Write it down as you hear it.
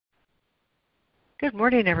Good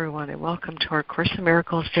morning, everyone, and welcome to our Course in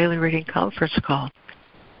Miracles Daily Reading Conference Call.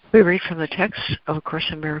 We read from the text of A Course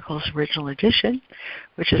in Miracles Original Edition,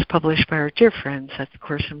 which is published by our dear friends at the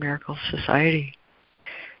Course in Miracles Society.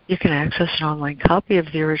 You can access an online copy of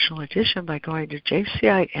the original edition by going to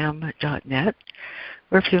jcim.net,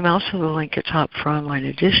 or if you mouse over the link at top for online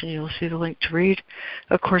edition, you'll see the link to read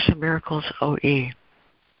A Course in Miracles OE.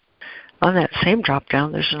 On that same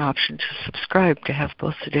drop-down, there's an option to subscribe to have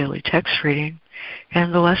both the daily text reading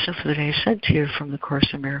and the lesson for the day sent to you from the Course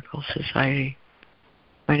in Miracles Society.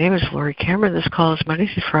 My name is Lori Cameron. This call is Monday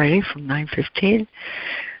through Friday from 9:15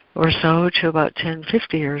 or so to about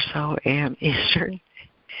 10:50 or so a.m. Eastern.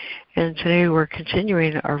 And today we're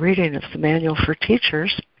continuing our reading of the Manual for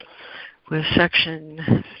Teachers with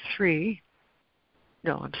section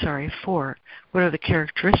 4. What are the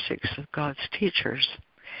characteristics of God's teachers?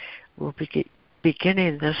 We'll be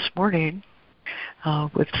beginning this morning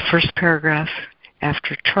with the first paragraph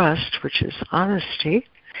after trust, which is honesty,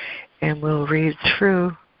 and we'll read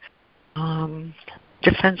through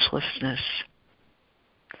defenselessness.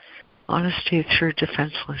 Honesty through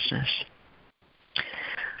defenselessness.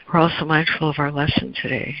 We're also mindful of our lesson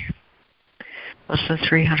today, lesson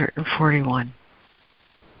 341.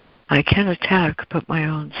 I can attack but my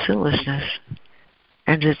own sinlessness,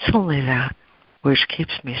 and it's only that which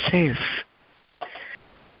keeps me safe.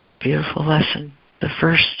 Beautiful lesson. The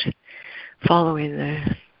first following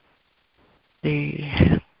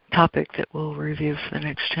the topic that we'll review for the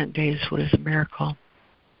next 10 days, what is a miracle?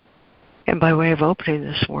 And by way of opening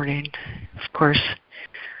this morning, of course,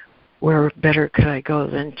 where better could I go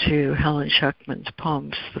than to Helen Schuckman's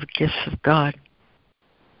poems, The Gifts of God.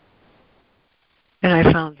 And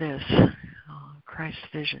I found this, Christ's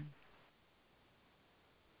vision.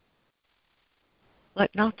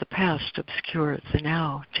 Let not the past obscure the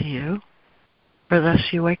now to you, for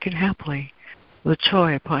thus you waken happily with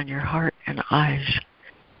joy upon your heart and eyes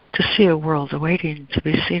to see a world awaiting to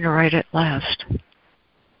be seen aright at last.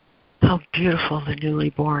 How beautiful the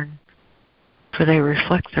newly born, for they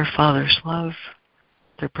reflect their Father's love,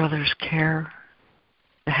 their brother's care,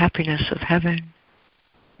 the happiness of heaven,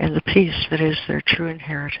 and the peace that is their true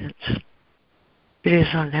inheritance. It is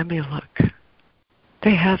on them you look.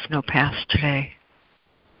 They have no past today.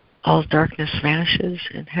 All darkness vanishes,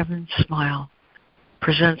 and heaven's smile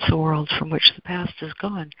presents a world from which the past is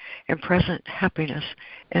gone, and present happiness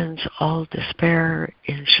ends all despair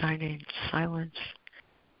in shining silence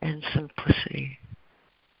and simplicity.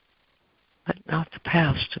 Let not the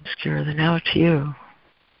past obscure the now to you.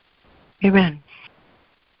 Amen.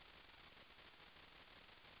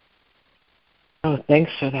 Oh,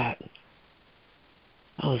 thanks for that.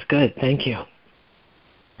 That was good. Thank you.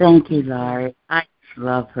 Thank you, Laurie. I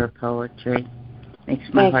love her poetry. Makes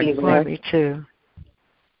my heart sing. Me too.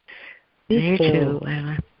 Me too,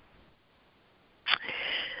 Lana.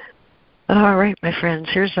 All right, my friends,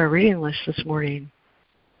 here's our reading list this morning.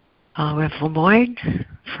 We have Lemoyne,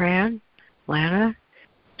 Fran, Lana,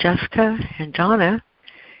 Jessica, and Donna.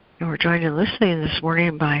 And we're joined in listening this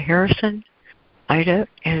morning by Harrison, Ida,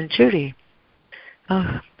 and Judy.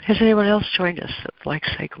 Has anyone else joined us that would like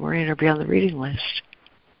to say good morning or be on the reading list?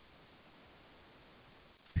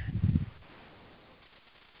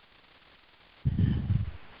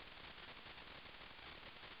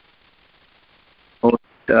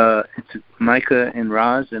 It's Micah and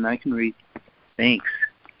Roz, and I can read. Thanks.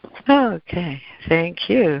 Okay, thank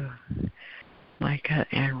you, Micah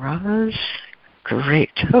and Roz. Great.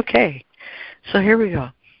 Okay, so here we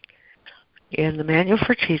go. In the Manual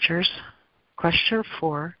for Teachers, question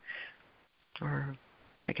 4, or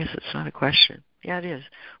I guess it's not a question. Yeah, it is.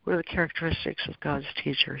 What are the characteristics of God's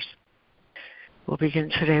teachers? We'll begin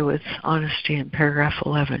today with honesty in paragraph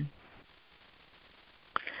 11.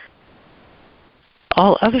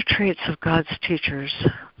 All other traits of God's teachers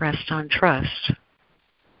rest on trust.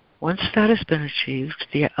 Once that has been achieved,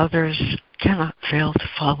 the others cannot fail to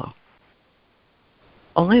follow.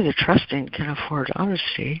 Only the trusting can afford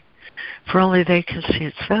honesty, for only they can see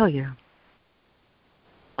its value.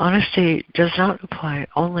 Honesty does not apply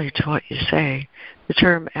only to what you say. The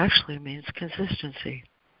term actually means consistency.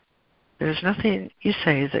 There is nothing you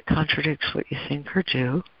say that contradicts what you think or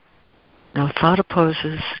do. No thought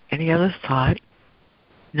opposes any other thought.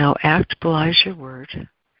 No act belies your word,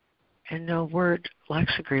 and no word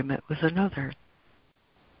lacks agreement with another.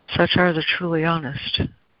 Such are the truly honest.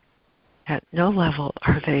 At no level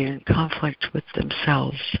are they in conflict with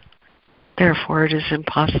themselves. Therefore, it is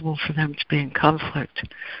impossible for them to be in conflict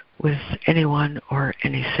with anyone or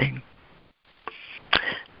anything.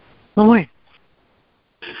 Lemoyne.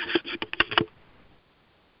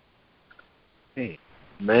 Okay.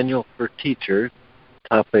 Manual for Teachers,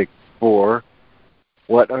 Topic 4.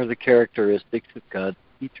 What are the characteristics of God's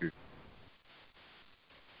teachers?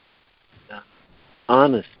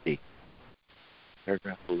 Honesty.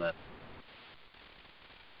 Paragraph 11.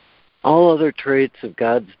 All other traits of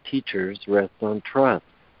God's teachers rest on trust.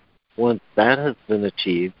 Once that has been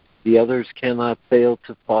achieved, the others cannot fail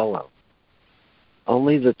to follow.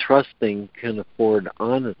 Only the trusting can afford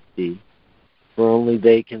honesty, for only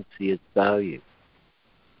they can see its value.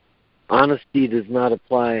 Honesty does not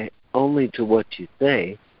apply only to what you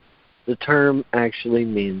say. The term actually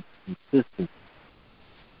means consistency.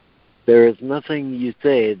 There is nothing you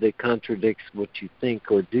say that contradicts what you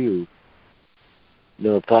think or do.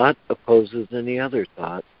 No thought opposes any other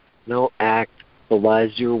thought. No act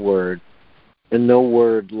belies your word, and no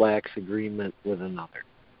word lacks agreement with another.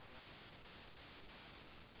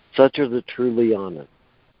 Such are the truly honest.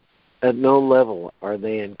 At no level are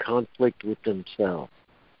they in conflict with themselves.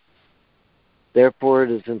 Therefore,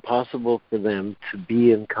 it is impossible for them to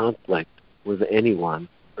be in conflict with anyone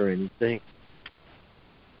or anything.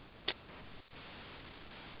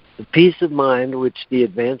 The peace of mind which the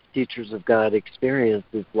advanced teachers of God experience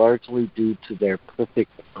is largely due to their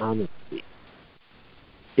perfect honesty.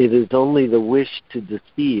 It is only the wish to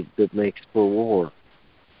deceive that makes for war.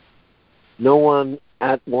 No one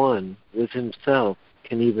at one with himself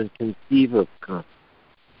can even conceive of conflict.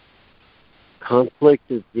 Conflict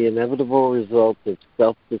is the inevitable result of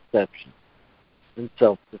self-deception, and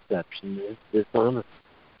self-deception is dishonesty.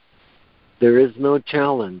 There is no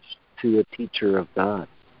challenge to a teacher of God.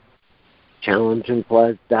 Challenge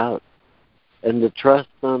implies doubt, and the trust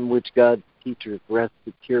on which God's teachers rest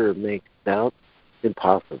secure makes doubt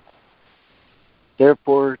impossible.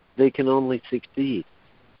 Therefore, they can only succeed.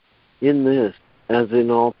 In this, as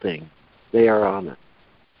in all things, they are honest.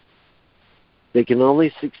 They can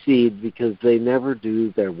only succeed because they never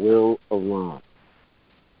do their will alone.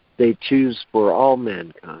 They choose for all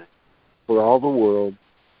mankind, for all the world,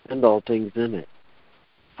 and all things in it,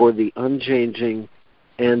 for the unchanging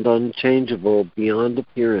and unchangeable beyond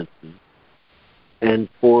appearances, and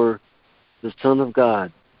for the Son of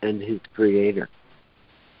God and His Creator.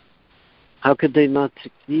 How could they not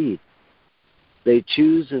succeed? They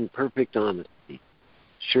choose in perfect honesty,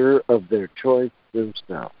 sure of their choice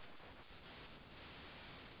themselves.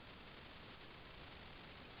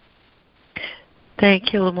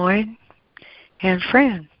 Thank you, Lemoyne. And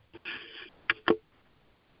Fran.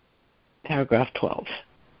 Paragraph 12.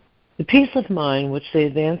 The peace of mind which the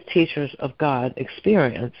advanced teachers of God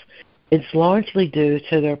experience is largely due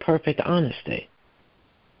to their perfect honesty.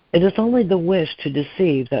 It is only the wish to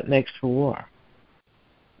deceive that makes for war.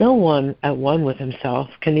 No one at one with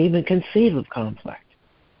himself can even conceive of conflict.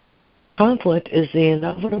 Conflict is the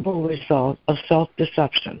inevitable result of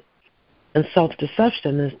self-deception, and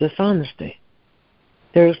self-deception is dishonesty.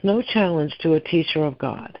 There is no challenge to a teacher of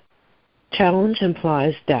God. Challenge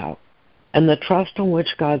implies doubt, and the trust on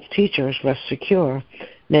which God's teachers rest secure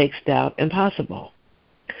makes doubt impossible.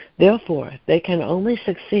 Therefore, they can only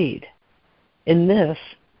succeed. In this,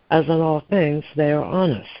 as in all things, they are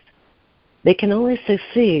honest. They can only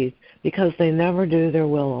succeed because they never do their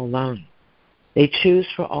will alone. They choose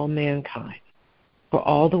for all mankind, for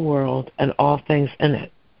all the world and all things in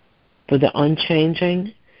it, for the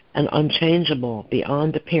unchanging and unchangeable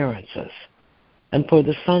beyond appearances, and for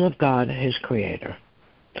the Son of God, His Creator.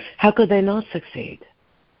 How could they not succeed?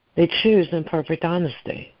 They choose in perfect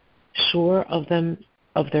honesty, sure of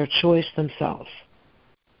their choice themselves.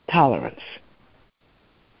 Tolerance.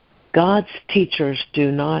 God's teachers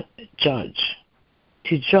do not judge.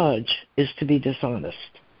 To judge is to be dishonest,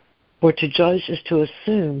 for to judge is to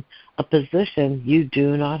assume a position you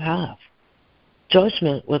do not have.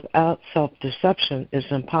 Judgment without self-deception is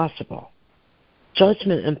impossible.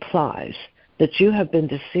 Judgment implies that you have been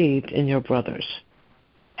deceived in your brothers.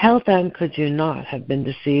 How then could you not have been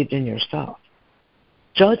deceived in yourself?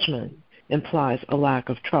 Judgment implies a lack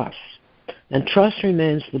of trust, and trust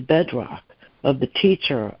remains the bedrock of the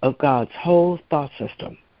teacher of God's whole thought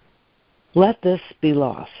system. Let this be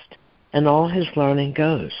lost, and all his learning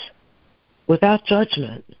goes. Without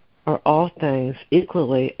judgment are all things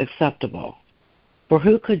equally acceptable. For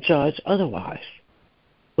who could judge otherwise?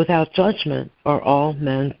 Without judgment are all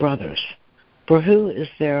men brothers. For who is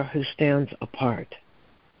there who stands apart?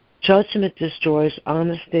 Judgment destroys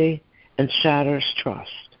honesty and shatters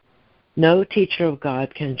trust. No teacher of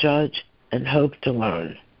God can judge and hope to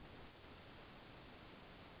learn.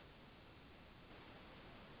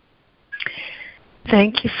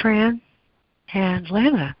 Thank you, Fran. And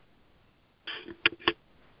Lana.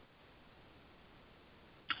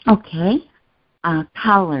 Okay.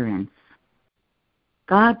 Tolerance.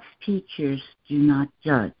 God's teachers do not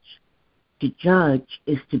judge. To judge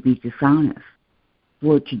is to be dishonest,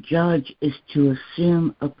 for to judge is to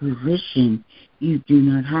assume a position you do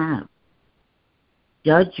not have.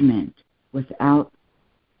 Judgment without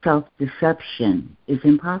self-deception is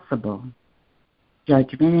impossible.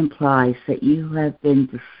 Judgment implies that you have been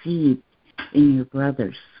deceived in your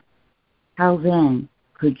brothers. How then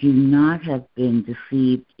could you not have been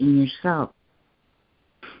deceived in yourself?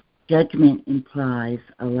 Judgment implies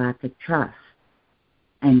a lack of trust,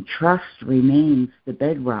 and trust remains the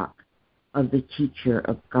bedrock of the teacher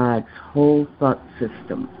of God's whole thought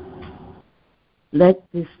system. Let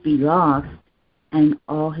this be lost, and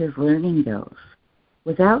all his learning goes.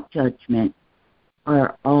 Without judgment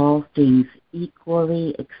are all things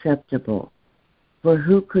equally acceptable, for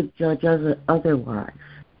who could judge otherwise?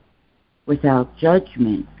 Without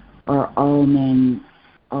judgment are all men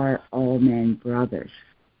brothers,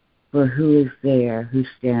 for who is there who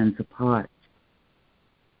stands apart?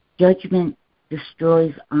 Judgment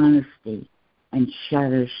destroys honesty and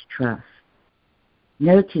shatters trust.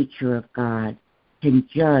 No teacher of God can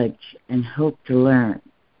judge and hope to learn.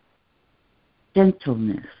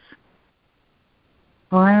 Gentleness.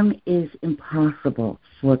 Harm is impossible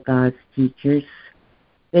for God's teachers.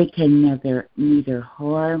 They can neither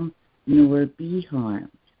harm nor be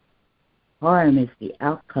harmed. Harm is the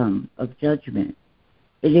outcome of judgment.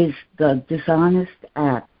 It is the dishonest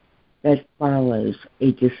act that follows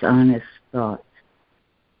a dishonest thought.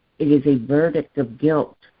 It is a verdict of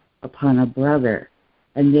guilt upon a brother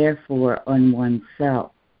and therefore on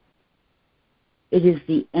oneself. It is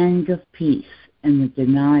the end of peace and the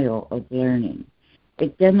denial of learning.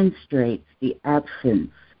 It demonstrates the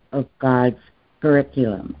absence of God's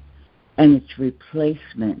curriculum and its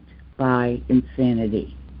replacement by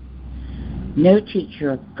insanity. No teacher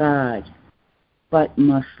of God but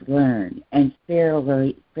must learn, and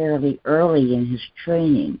fairly early in his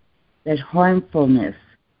training, that harmfulness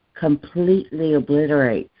completely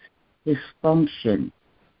obliterates his function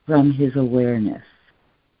from his awareness.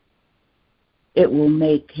 It will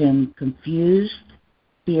make him confused,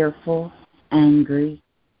 fearful, angry,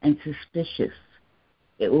 and suspicious.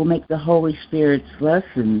 It will make the Holy Spirit's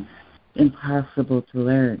lessons impossible to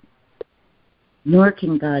learn. Nor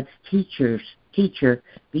can God's teacher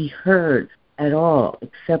be heard at all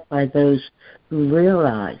except by those who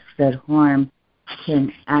realize that harm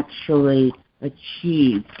can actually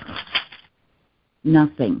achieve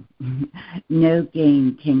nothing. No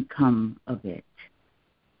gain can come of it.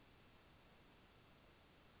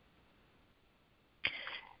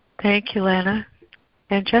 Thank you, Lana.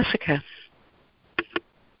 And Jessica.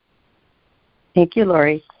 Thank you,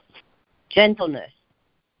 Lori. Gentleness.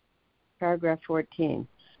 Paragraph 14.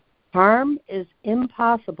 Harm is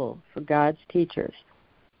impossible for God's teachers.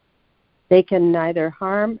 They can neither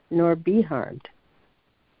harm nor be harmed.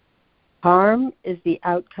 Harm is the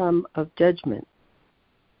outcome of judgment.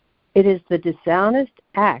 It is the dishonest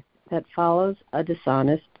act that follows a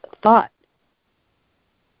dishonest thought.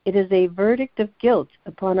 It is a verdict of guilt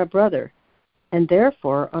upon a brother, and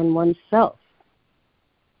therefore on oneself.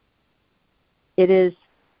 It is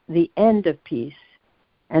the end of peace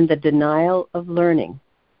and the denial of learning.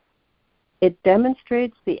 It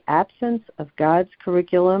demonstrates the absence of God's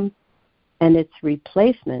curriculum and its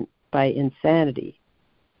replacement by insanity.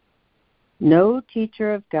 No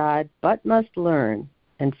teacher of God but must learn,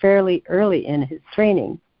 and fairly early in his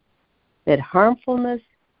training, that harmfulness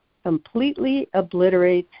completely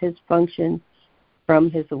obliterates his function from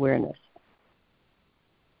his awareness.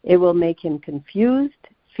 It will make him confused,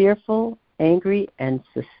 fearful, angry, and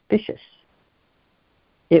suspicious.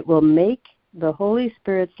 It will make the Holy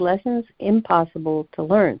Spirit's lessons impossible to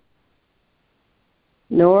learn.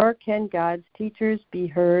 Nor can God's teachers be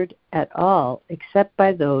heard at all except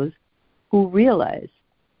by those who realize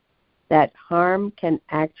that harm can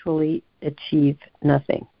actually achieve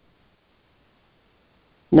nothing.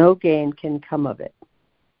 No gain can come of it.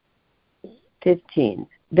 15.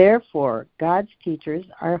 Therefore, God's teachers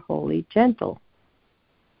are wholly gentle.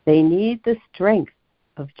 They need the strength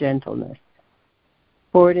of gentleness,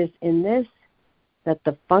 for it is in this that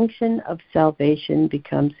the function of salvation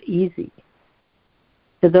becomes easy.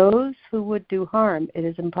 To those who would do harm, it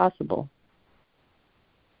is impossible.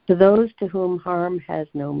 To those to whom harm has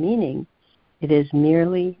no meaning, it is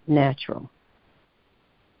merely natural.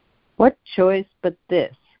 What choice but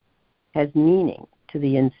this has meaning to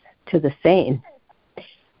the sane?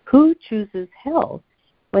 Who chooses hell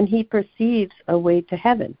when he perceives a way to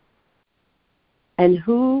heaven? And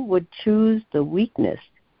who would choose the weakness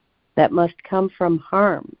that must come from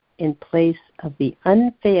harm in place of the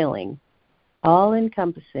unfailing,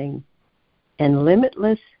 all-encompassing, and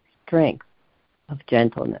limitless strength of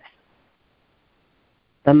gentleness.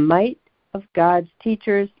 The might of God's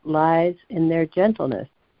teachers lies in their gentleness,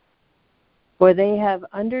 for they have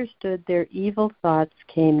understood their evil thoughts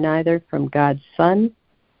came neither from God's Son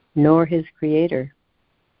nor his Creator.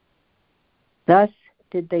 Thus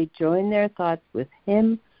did they join their thoughts with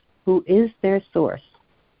him who is their source,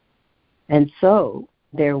 and so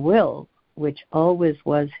their will, which always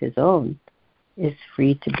was his own, is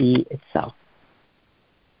free to be itself.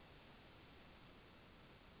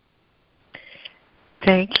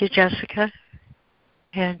 Thank you, Jessica.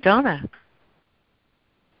 And Donna.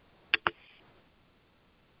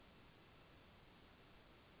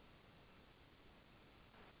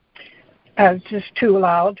 It's just too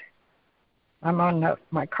loud. I'm on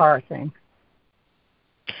my car thing.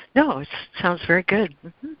 No, it sounds very good.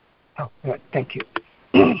 Mm-hmm. Oh, good. Thank you.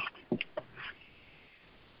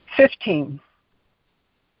 15.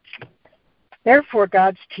 Therefore,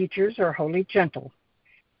 God's teachers are wholly gentle.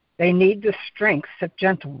 They need the strength of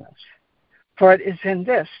gentleness, for it is in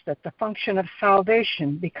this that the function of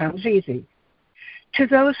salvation becomes easy. To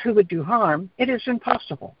those who would do harm, it is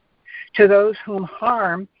impossible. To those whom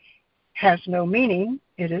harm has no meaning,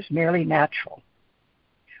 it is merely natural.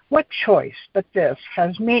 What choice but this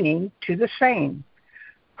has meaning to the sane?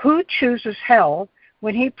 Who chooses hell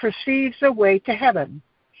when he perceives a way to heaven?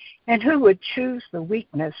 And who would choose the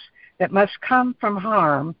weakness that must come from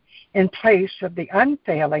harm in place of the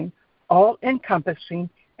unfailing, all-encompassing,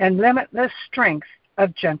 and limitless strength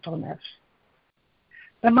of gentleness?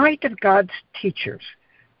 The might of God's teachers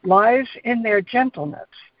lies in their gentleness,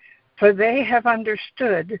 for they have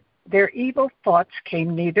understood their evil thoughts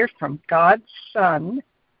came neither from God's Son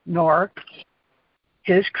nor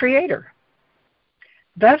his Creator.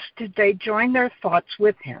 Thus did they join their thoughts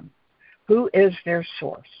with him, who is their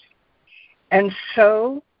source. And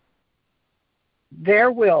so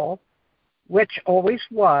their will, which always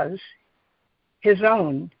was his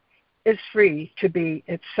own, is free to be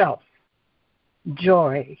itself.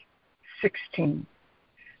 Joy. 16.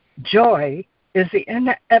 Joy is the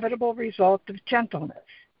inevitable result of gentleness.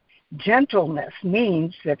 Gentleness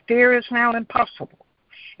means that fear is now impossible,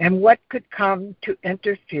 and what could come to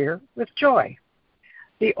interfere with joy?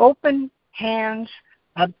 The open hands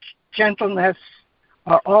of gentleness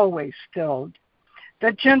are always filled.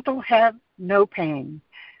 The gentle have no pain.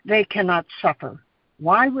 They cannot suffer.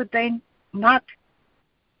 Why would they not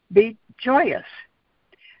be joyous?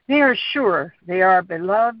 They are sure they are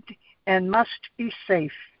beloved and must be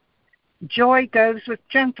safe. Joy goes with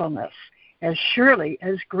gentleness as surely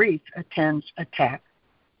as grief attends attack.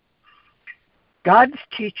 God's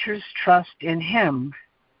teachers trust in him,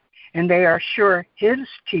 and they are sure his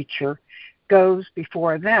teacher goes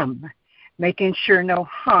before them, making sure no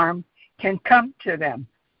harm can come to them.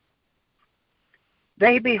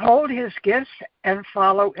 They behold his gifts and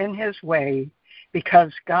follow in his way,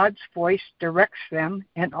 because God's voice directs them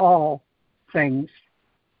in all things.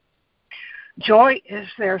 Joy is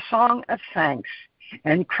their song of thanks,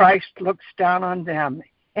 and Christ looks down on them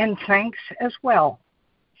in thanks as well.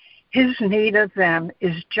 His need of them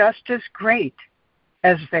is just as great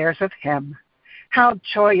as theirs of him. How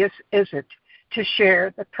joyous is it to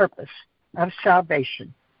share the purpose of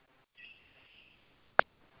salvation.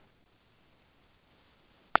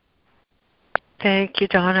 Thank you,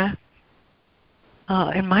 Donna.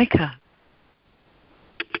 And Micah.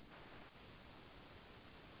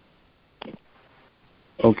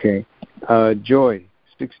 Okay. Joy,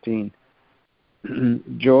 16.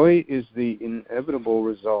 Joy is the inevitable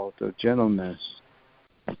result of gentleness.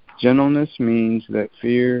 Gentleness means that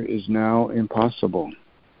fear is now impossible,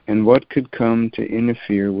 and what could come to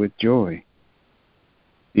interfere with joy?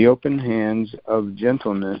 The open hands of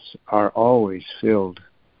gentleness are always filled.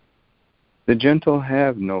 The gentle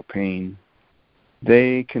have no pain.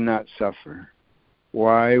 They cannot suffer.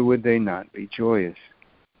 Why would they not be joyous?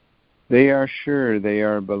 They are sure they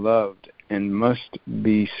are beloved and must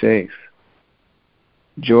be safe.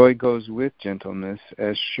 Joy goes with gentleness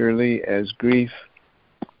as surely as grief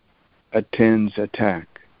attends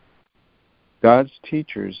attack. God's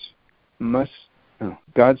teachers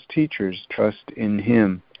trust in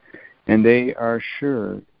him, and they are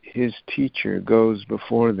sure his teacher goes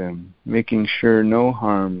before them, making sure no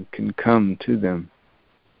harm can come to them.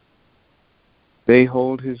 They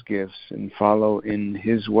hold his gifts and follow in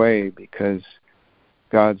his way because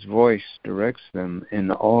God's voice directs them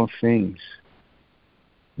in all things.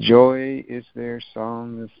 Joy is their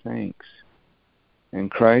song of thanks,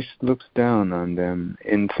 and Christ looks down on them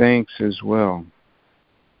in thanks as well.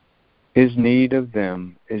 His need of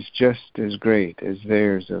them is just as great as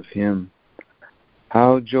theirs of him.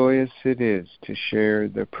 How joyous it is to share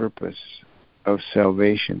the purpose of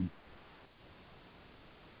salvation.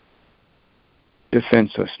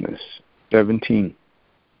 Defenselessness. 17.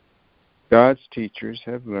 God's teachers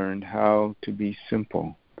have learned how to be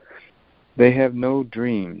simple. They have no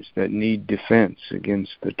dreams that need defense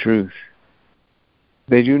against the truth.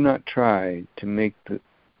 They do not try to make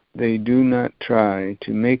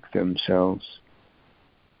themselves.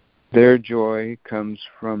 Their joy comes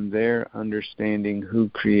from their understanding who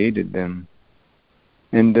created them.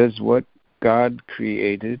 And does what God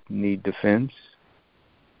created need defense?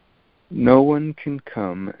 No one can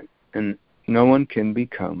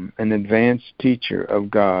become an advanced teacher of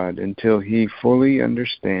God until he fully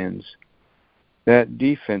understands that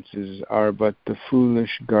defenses are but the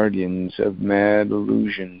foolish guardians of mad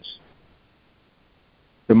illusions.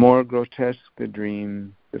 The more grotesque the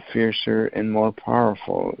dream, the fiercer and more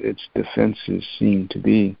powerful its defenses seem to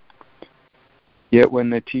be. Yet when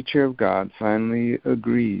the teacher of God finally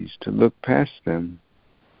agrees to look past them,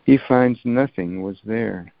 he finds nothing was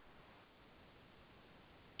there.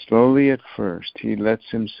 Slowly at first he lets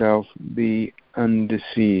himself be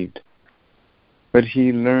undeceived, but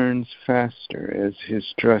he learns faster as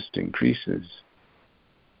his trust increases.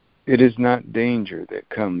 It is not danger that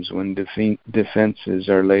comes when defenses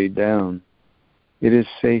are laid down. It is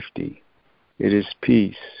safety, it is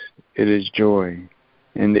peace, it is joy,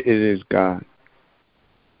 and it is God.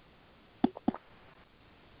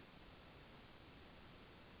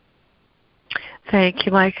 Thank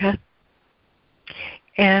you, Micah.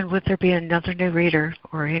 And would there be another new reader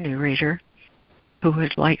or a new reader who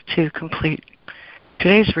would like to complete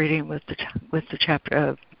today's reading with the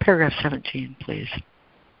chapter paragraph 17, please?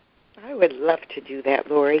 I would love to do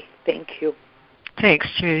that, Lori. Thank you. Thanks,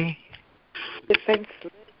 Judy.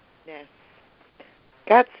 Defenselessness.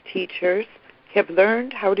 God's teachers have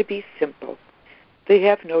learned how to be simple. They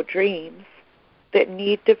have no dreams that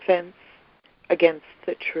need defense against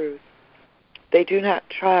the truth. They do not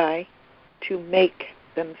try to make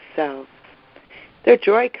themselves. Their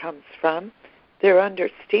joy comes from their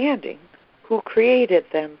understanding who created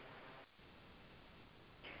them.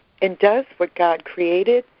 And does what God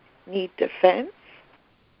created need defense?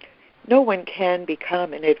 No one can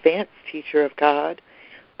become an advanced teacher of God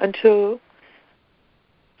until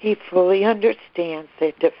he fully understands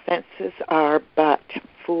that defenses are but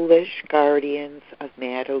foolish guardians of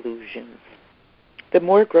mad illusions. The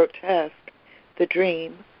more grotesque the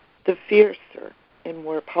dream, the fiercer and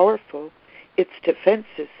more powerful its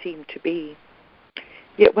defenses seem to be.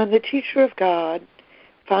 Yet when the teacher of God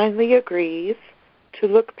finally agrees to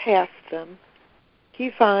look past them, he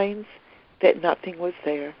finds that nothing was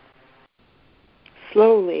there.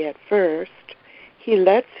 Slowly at first, he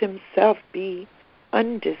lets himself be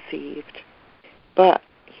undeceived, but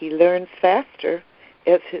he learns faster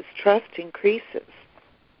as his trust increases.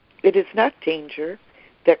 It is not danger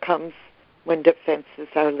that comes when defenses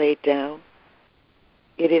are laid down.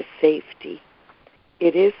 It is safety,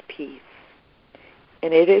 it is peace,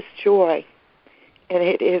 and it is joy, and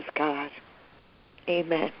it is God.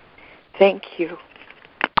 Amen. Thank you.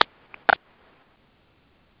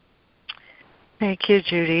 Thank you,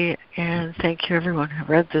 Judy, and thank you everyone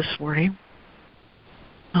who read this morning.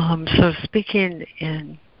 So speaking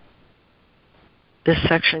in this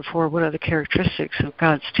section for what are the characteristics of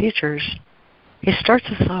God's teachers, he starts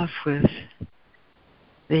us off with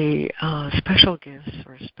the special gifts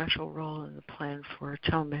or special role in the plan for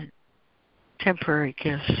atonement, temporary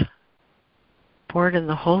gifts, born in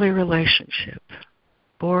the holy relationship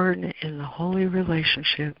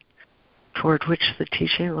toward which the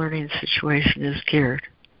teaching and learning situation is geared.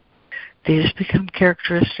 These become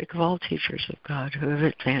characteristic of all teachers of God who have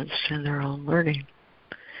advanced in their own learning.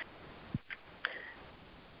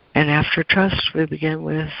 And after trust, we begin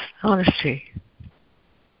with honesty,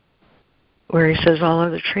 where he says all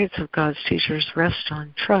other traits of God's teachers rest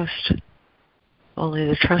on trust. Only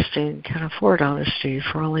the trusting can afford honesty,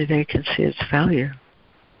 for only they can see its value.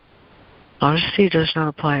 Honesty does not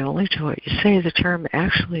apply only to what you say. The term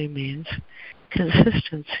actually means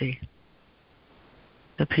consistency.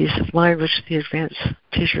 The peace of mind which the advanced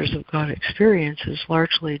teachers of God experience is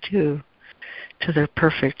largely due to their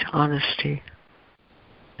perfect honesty.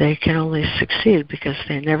 They can only succeed because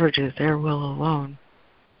they never do their will alone.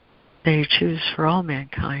 They choose for all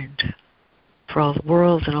mankind, for all the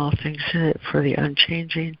world and all things in it, for the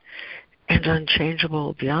unchanging and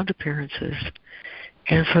unchangeable beyond appearances,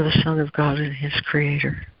 and for the Son of God and His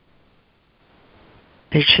Creator.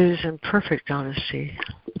 They choose in perfect honesty,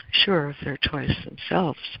 sure of their choice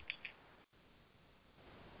themselves.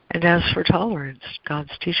 And as for tolerance,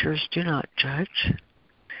 God's teachers do not judge.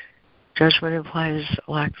 Judgment implies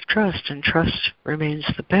a lack of trust, and trust remains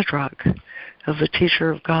the bedrock of the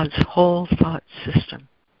teacher of God's whole thought system.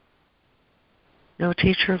 No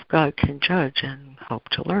teacher of God can judge and hope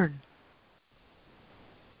to learn.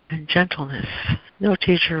 And gentleness. No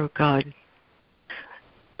teacher of God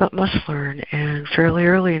but must learn, and fairly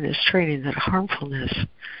early in his training, that harmfulness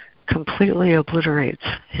completely obliterates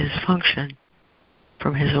his function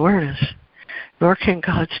from his awareness. Nor can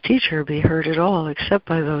God's teacher be heard at all except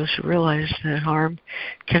by those who realize that harm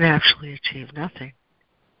can actually achieve nothing.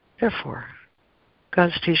 Therefore,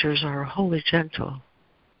 God's teachers are wholly gentle.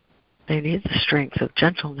 They need the strength of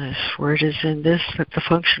gentleness, for it is in this that the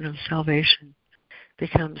function of salvation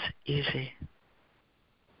becomes easy.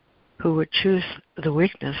 Who would choose the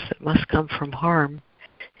weakness that must come from harm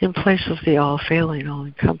in place of the all-failing,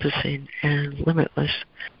 all-encompassing, and limitless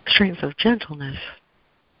strength of gentleness?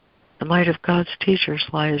 The might of God's teachers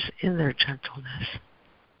lies in their gentleness.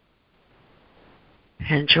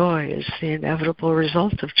 And joy is the inevitable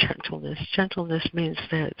result of gentleness. Gentleness means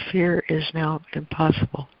that fear is now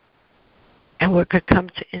impossible. And what could come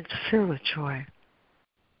to interfere with joy?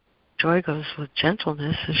 Joy goes with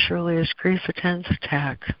gentleness as surely as grief attends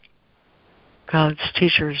attack. God's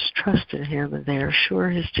teachers trust in him, and they are sure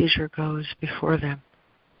his teacher goes before them,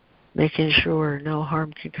 making sure no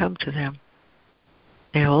harm can come to them.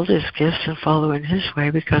 They hold his gifts and follow in his way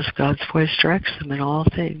because God's voice directs them in all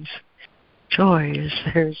things. Joy is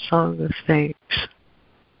their song of thanks.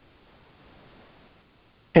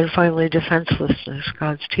 And finally, defenselessness.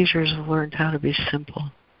 God's teachers have learned how to be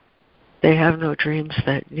simple. They have no dreams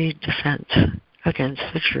that need defense against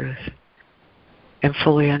the truth, and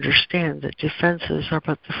fully understand that defenses are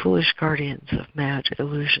but the foolish guardians of mad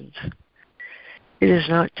illusions. It is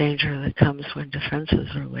not danger that comes when defenses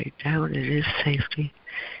are laid down. It is safety,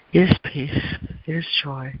 it is peace, it is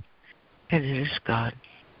joy, and it is God.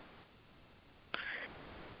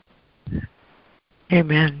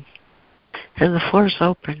 Amen. And the floor is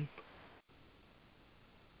open.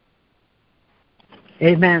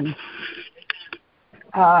 Amen.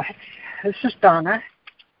 This is Donna.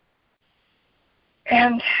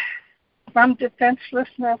 And from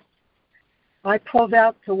defenselessness, I pulled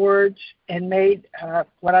out the words and made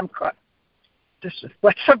this is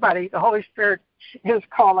what somebody, the Holy Spirit, is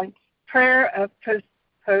calling prayer of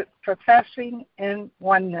professing in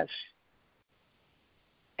oneness.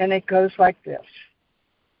 And it goes like this.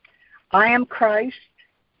 I am Christ,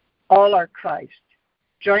 all are Christ,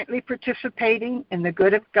 jointly participating in the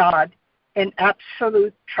good of God in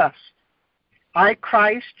absolute trust. I,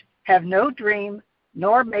 Christ, have no dream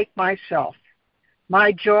nor make myself.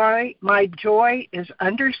 My joy is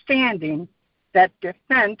understanding that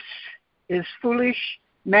defense is foolish,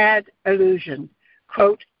 mad illusion.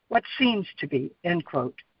 Quote, what seems to be, end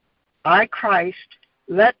quote. I, Christ,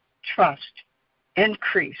 let trust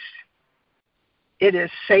increase. It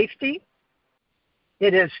is safety,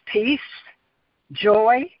 it is peace,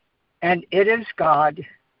 joy, and it is God.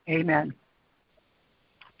 Amen.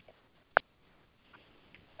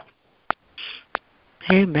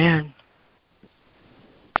 Amen.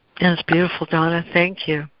 That's beautiful, Donna. Thank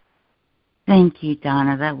you. Thank you,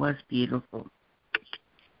 Donna. That was beautiful.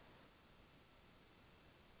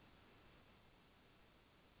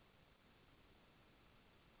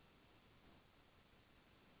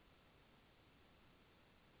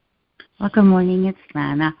 Well, good morning. It's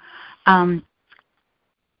Nana.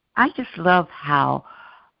 I just love how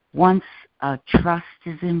once trust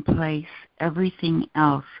is in place, everything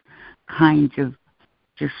else kind of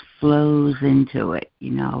just flows into it.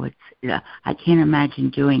 You know, I can't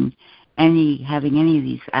imagine having any of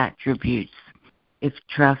these attributes if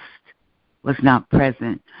trust was not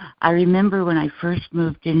present. I remember when I first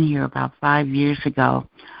moved in here about 5 years ago,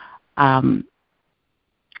 my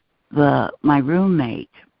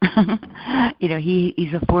roommate,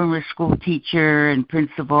 he's a former school teacher and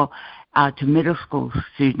principal to middle school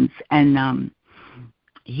students, and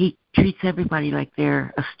he treats everybody like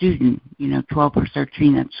they're a student, 12 or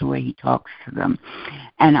 13. That's the way he talks to them.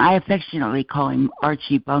 And I affectionately call him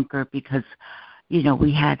Archie Bunker because,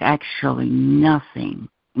 we had actually nothing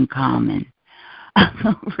in common.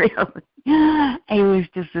 Really. He was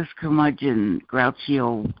just this curmudgeon, grouchy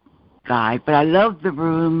old guy. But I loved the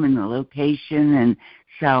room and the location, and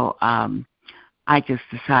so I just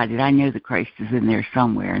decided I know the Christ is in there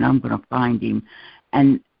somewhere, and I'm going to find him.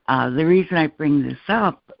 And the reason I bring this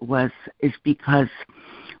up is because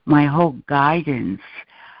my whole guidance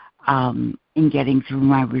in getting through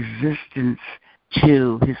my resistance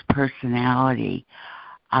to his personality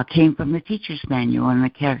came from the teacher's manual and the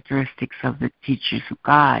characteristics of the teachers of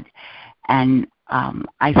God. And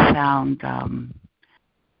I found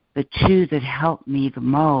the two that helped me the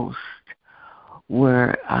most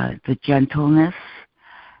were the gentleness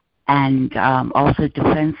and also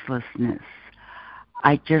defenselessness.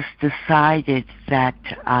 I just decided that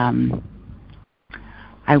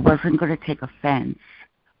I wasn't going to take offense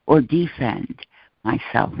or defend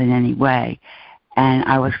myself in any way, and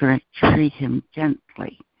I was going to treat him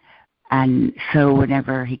gently. And so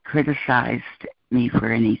whenever he criticized me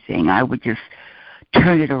for anything, I would just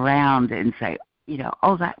turn it around and say,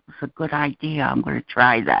 oh, that was a good idea. I'm going to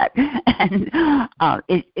try that. And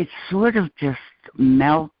it sort of just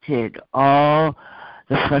melted all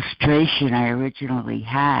the frustration I originally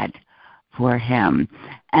had for him.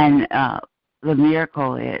 And the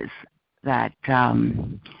miracle is that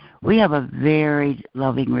we have a very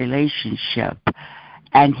loving relationship,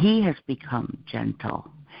 and he has become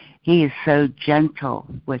gentle. He is so gentle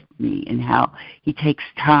with me in how he takes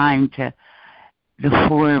time to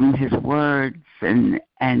form his words and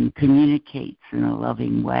communicates in a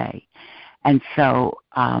loving way. And so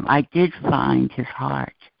I did find his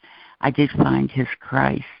heart. I did find his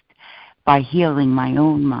Christ by healing my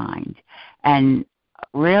own mind. And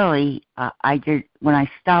really, I did when I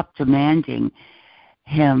stopped demanding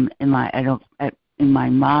him in my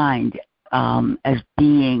mind as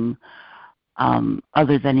being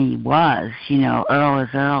other than he was. Earl is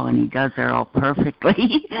Earl, and he does Earl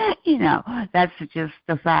perfectly. That's just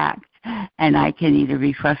the fact. And I can either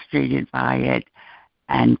be frustrated by it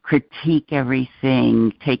and critique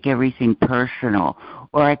everything, take everything personal,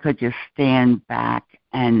 or I could just stand back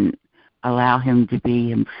and allow him to be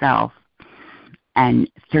himself. And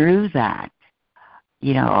through that,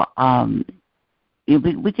 we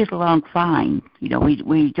get along fine. We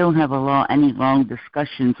don't have any long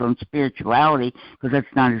discussions on spirituality because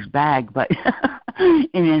that's not his bag. But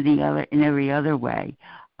in every other way,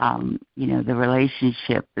 the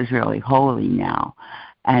relationship is really holy now.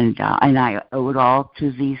 And I owe it all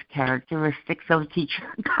to these characteristics of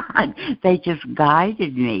Teacher God. They just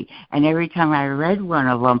guided me, and every time I read one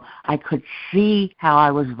of them, I could see how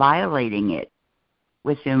I was violating it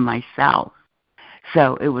within myself.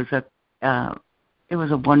 So it was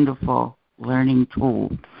a wonderful learning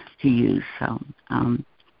tool to use. So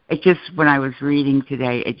it just, when I was reading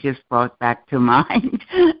today, it just brought back to mind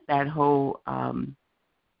that whole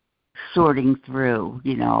sorting through,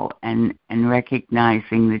 and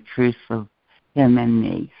recognizing the truth of him and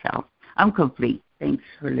me. So I'm complete. Thanks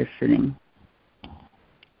for listening.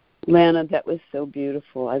 Lana, that was so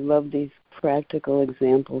beautiful. I love these practical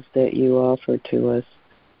examples that you offer to us.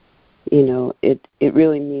 It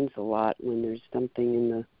really means a lot when there's something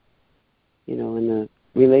in the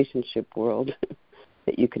relationship world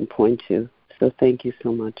that you can point to. So thank you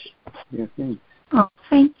so much. Yeah, thanks. Oh,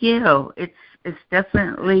 thank you. It's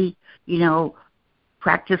definitely,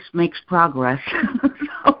 practice makes progress.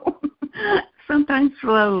 So sometimes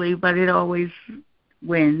slowly, but it always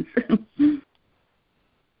wins.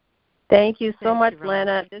 Thank you so much,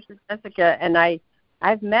 Lana. This is Jessica, and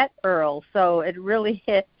I've met Earl, so it really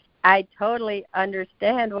hit. I totally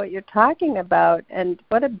understand what you're talking about, and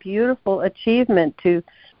what a beautiful achievement to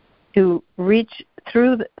reach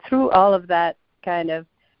through all of that kind of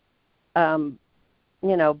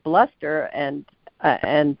bluster and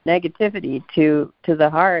negativity to the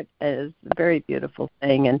heart is a very beautiful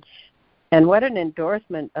thing, and what an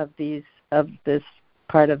endorsement of this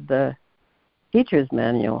part of the teacher's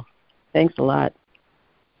manual. Thanks a lot.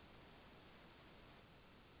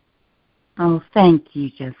 Oh, thank you,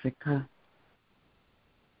 Jessica.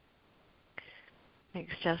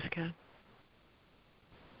 Thanks, Jessica.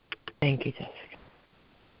 Thank you, Jessica.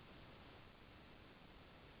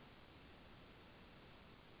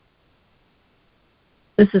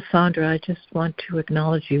 This is Sandra. I just want to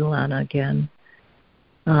acknowledge you, Lana, again,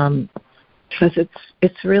 because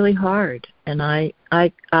it's really hard, and I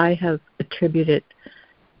have attributed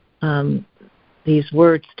these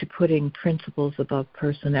words to putting principles above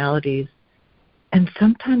personalities, and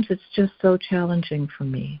sometimes it's just so challenging for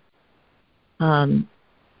me,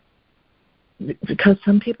 because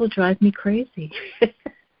some people drive me crazy.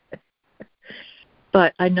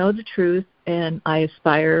 But I know the truth, and I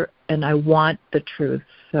aspire, and I want the truth,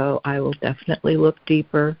 so I will definitely look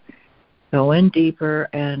deeper, go in deeper,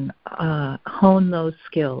 and hone those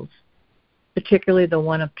skills, particularly the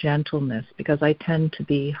one of gentleness, because I tend to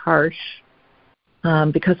be harsh,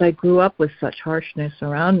 because I grew up with such harshness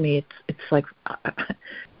around me. It's like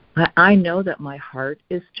I know that my heart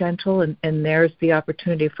is gentle, and there's the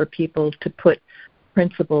opportunity for people to put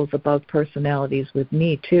principles above personalities with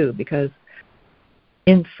me too, because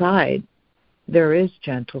inside there is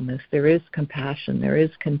gentleness, there is compassion, there is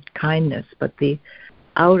kindness, but the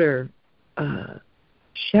outer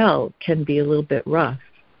shell can be a little bit rough.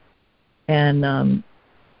 And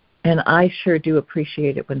I sure do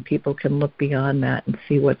appreciate it when people can look beyond that and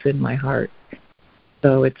see what's in my heart.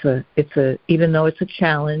 So it's a even though it's a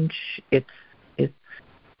challenge, it's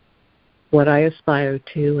what I aspire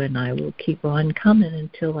to, and I will keep on coming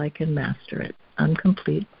until I can master it. I'm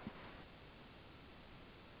complete.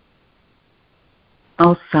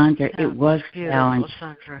 Oh, Sandra, it was challenging.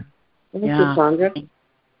 Sandra. Thank you, Sandra.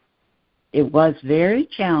 It was very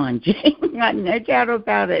challenging. No doubt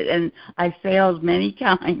about it. And I failed many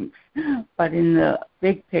times. But in the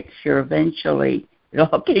big picture, eventually, it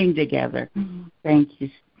all came together. Thank you,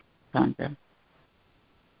 Sandra.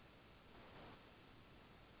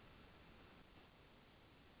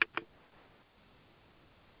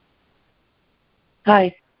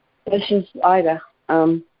 Hi, this is Ida.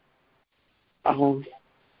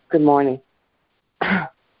 Good morning. I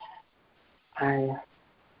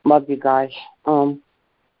love you guys. I'm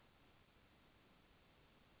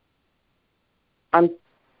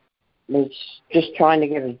just trying to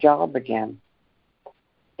get a job again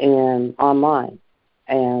and online,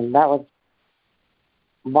 and that was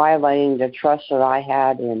violating the trust that I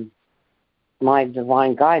had in my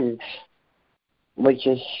divine guidance, which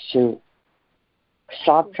is to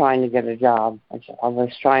stop trying to get a job. I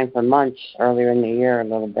was trying for months earlier in the year a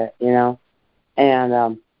little bit,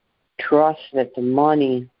 and trust that the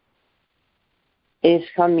money is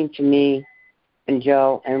coming to me and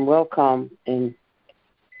Joe and will come, and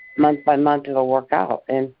month by month it'll work out.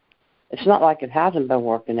 And it's not like it hasn't been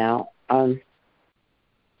working out.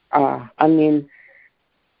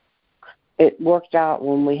 It worked out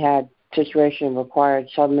when we had situation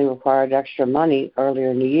suddenly required extra money earlier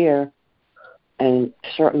in the year, and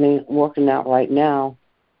certainly working out right now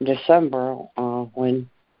in December when,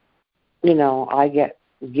 I get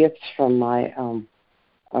gifts from my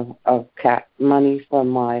of cat money from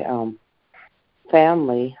my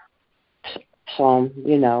family, some,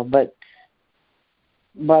 but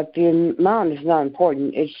the amount is not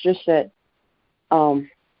important. It's just that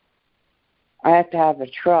I have to have a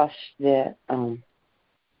trust that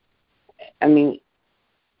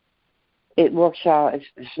it works out.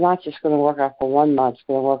 It's not just going to work out for 1 month. It's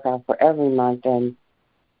going to work out for every month. And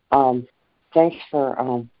thanks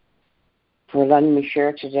for letting me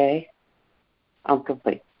share today. I'm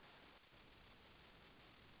complete.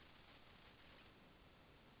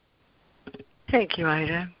 Thank you,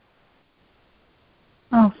 Ida.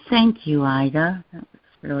 Oh, thank you, Ida. That was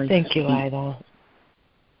really Thank you, sweet. Ida.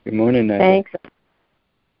 Good morning, Ida. Thanks.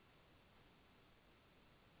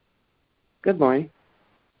 Good morning.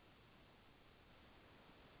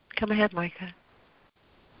 Come ahead, Micah.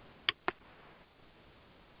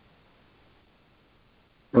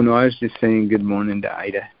 Oh, no, I was just saying good morning to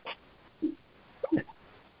Ida.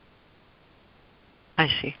 I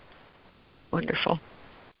see. Wonderful.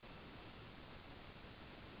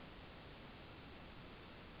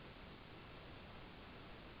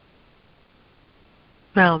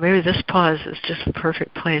 Well, maybe this pause is just the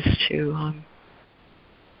perfect place to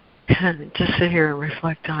just sit here and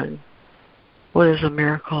reflect on what is a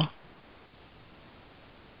miracle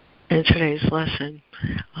in today's lesson.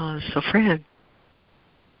 So, Fran,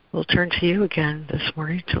 we'll turn to you again this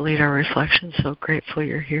morning to lead our reflection. So grateful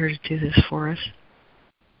you're here to do this for us.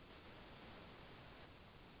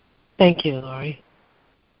 Thank you, Laurie.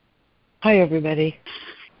 Hi, everybody.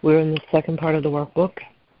 We're in the second part of the workbook,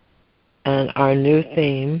 and our new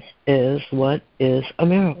theme is What is a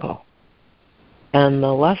Miracle? And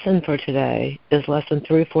the lesson for today is Lesson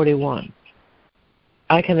 341.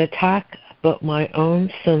 I can attack but my own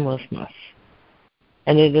sinlessness,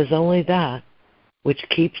 and it is only that which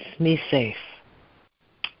keeps me safe.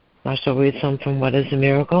 I shall read some from What is a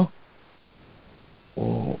Miracle?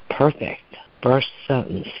 Oh, perfect. First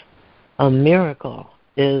sentence. A miracle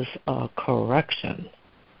is a correction.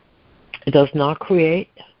 It does not create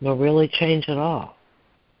nor really change at all.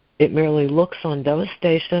 It merely looks on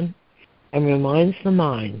devastation and reminds the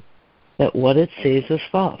mind that what it sees is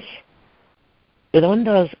false. It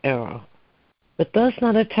undoes error, but does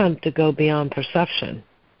not attempt to go beyond perception,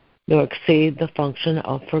 nor exceed the function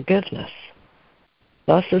of forgiveness.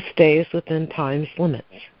 Thus it stays within time's limits.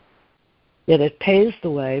 Yet it paves the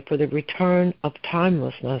way for the return of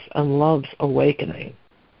timelessness and love's awakening.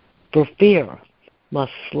 For fear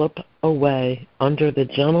must slip away under the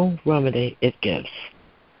gentle remedy it gives.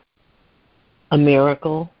 A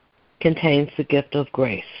miracle contains the gift of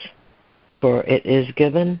grace, for it is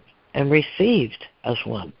given and received as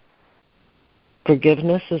one.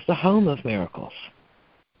 Forgiveness is the home of miracles.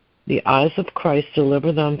 The eyes of Christ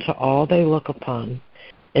deliver them to all they look upon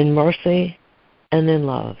in mercy and in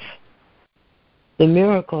love. The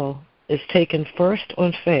miracle is taken first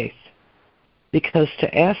on faith, because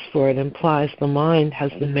to ask for it implies the mind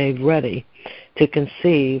has been made ready to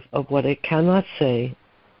conceive of what it cannot see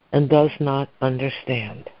and does not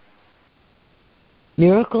understand.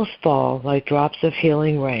 Miracles fall like drops of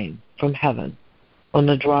healing rain from heaven on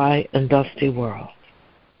a dry and dusty world,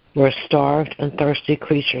 where starved and thirsty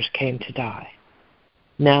creatures came to die.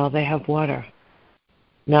 Now they have water.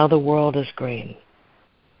 Now the world is green,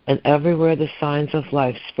 and everywhere the signs of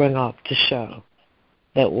life spring up to show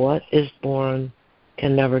that what is born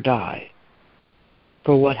can never die,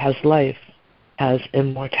 for what has life has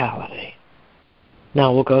immortality.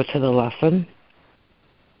 Now we'll go to the lesson.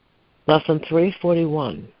 Lesson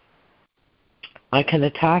 341. I can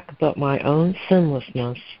attack but my own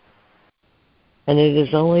sinlessness, and it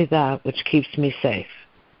is only that which keeps me safe.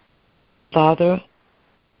 Father,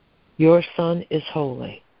 your Son is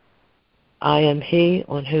holy. I am he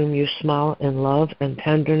on whom you smile in love and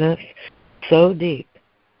tenderness so deep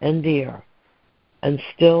and dear, and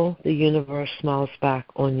still the universe smiles back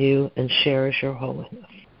on you and shares your holiness.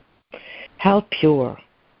 How pure,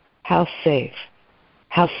 how safe,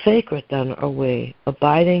 how sacred then are we,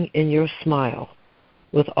 abiding in your smile,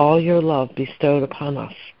 with all your love bestowed upon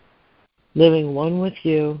us, living one with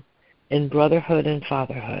you in brotherhood and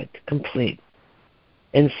fatherhood, complete,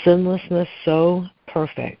 in sinlessness so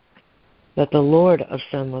perfect that the Lord of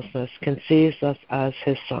sinlessness conceives us as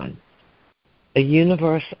his Son, a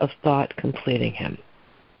universe of thought completing him.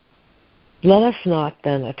 Let us not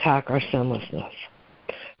then attack our sinlessness,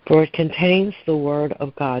 for it contains the word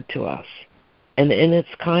of God to us, and in its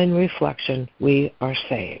kind reflection we are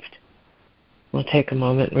saved. We'll take a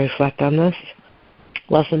moment and reflect on this.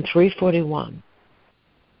 Lesson 341.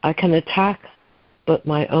 I can attack but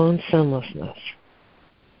my own sinlessness,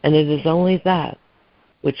 and it is only that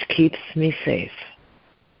which keeps me safe.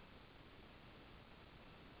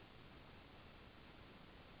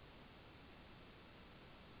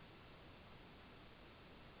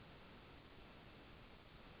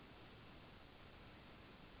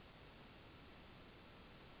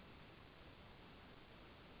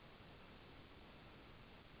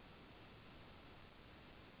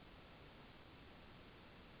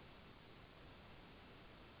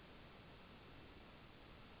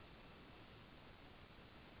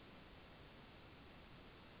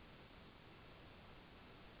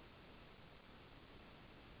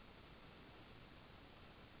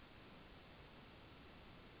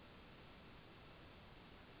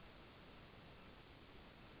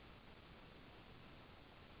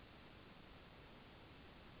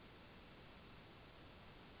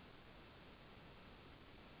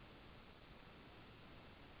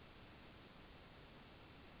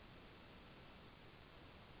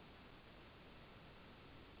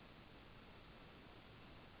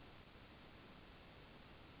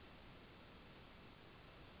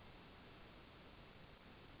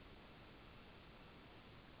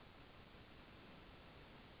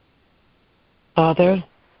 Father,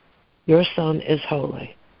 your Son is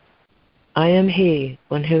holy. I am he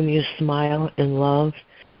on whom you smile in love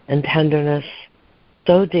and tenderness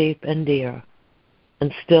so deep and dear,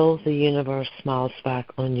 and still the universe smiles back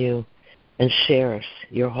on you and shares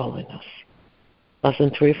your holiness. Lesson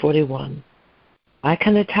 341. I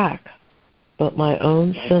can attack but my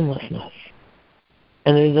own sinlessness,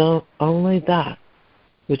 and it is only that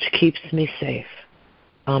which keeps me safe.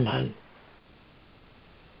 Amen.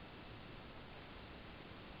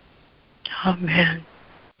 Amen.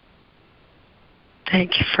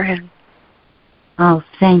 Thank you, Fran. Oh,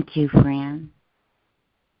 thank you, Fran.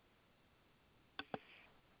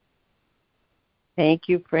 Thank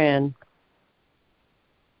you, Fran.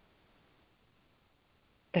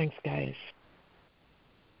 Thanks, guys.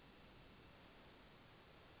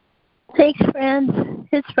 Thanks, Fran.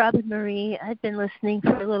 It's Robin Marie. I've been listening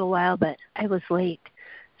for a little while, but I was late.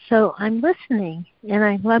 So I'm listening, and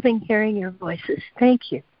I'm loving hearing your voices.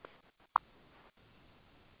 Thank you.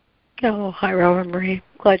 Oh, hi, Robin Marie.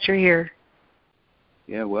 Glad you're here.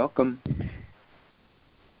 Yeah, welcome.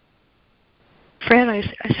 Fran, I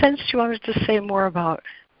sensed you wanted to say more about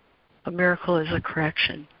a miracle is a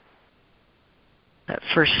correction. That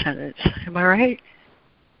first sentence. Am I right?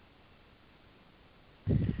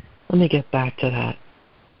 Let me get back to that.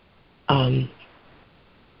 I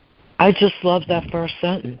just love that first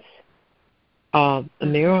sentence. A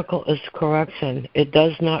miracle is correction. It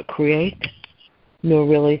does not create nor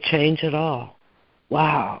really change at all.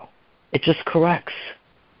 Wow. It just corrects.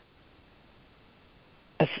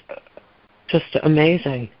 It's just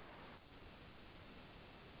amazing.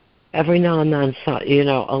 Every now and then,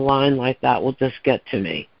 a line like that will just get to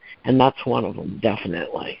me, and that's one of them,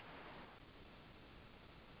 definitely.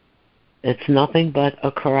 It's nothing but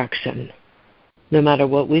a correction. No matter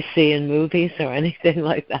what we see in movies or anything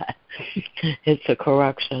like that, it's a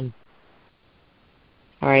correction.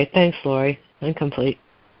 All right, thanks, Lori. I'm complete.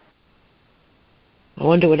 I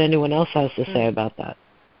wonder what anyone else has to say about that.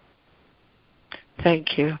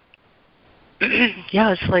 Thank you.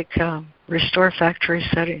 Yeah, it's like restore factory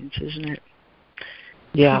settings, isn't it?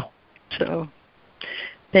 Yeah. So,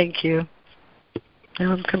 thank you.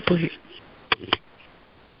 Now I'm complete.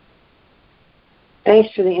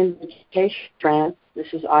 Thanks for the invitation, Fran.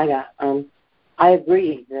 This is Ida. I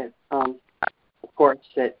agree that, of course,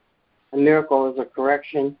 that a miracle is a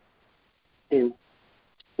correction. The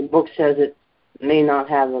book says it may not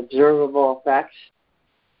have observable effects,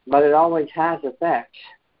 but it always has effects.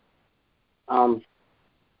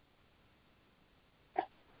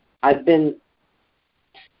 I've been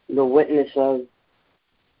the witness of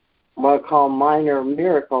what I call minor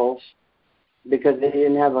miracles because they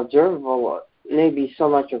didn't have observable, maybe so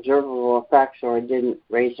much observable effects, or it didn't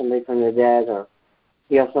raise somebody from the dead or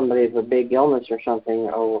heal somebody of a big illness or something.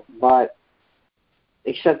 But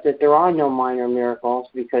except that there are no minor miracles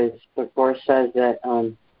because the Course says that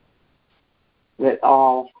they're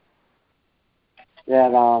all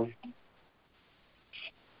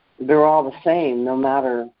the same, no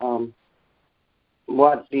matter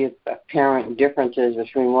what the apparent difference is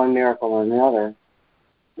between one miracle and another.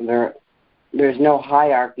 There's no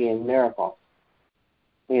hierarchy in miracle,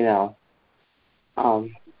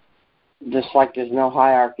 just like there's no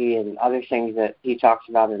hierarchy in other things that he talks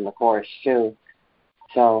about in the Course too.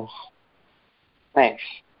 So, thanks.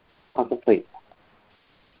 I'm complete.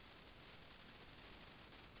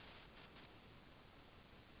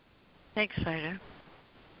 Thanks, Ida.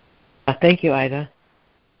 Thank you, Ida.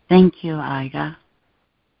 Thank you, Ida.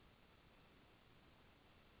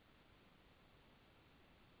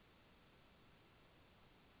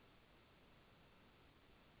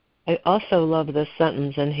 I also love this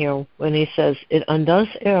sentence in here when he says, it undoes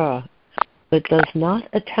error, but does not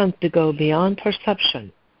attempt to go beyond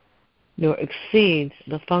perception, nor exceed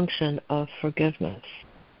the function of forgiveness.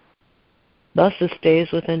 Thus it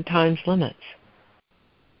stays within time's limits.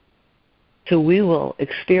 So we will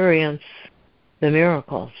experience the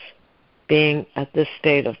miracles being at this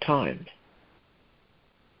state of time.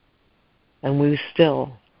 And we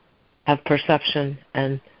still have perception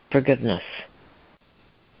and forgiveness.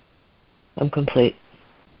 I'm complete.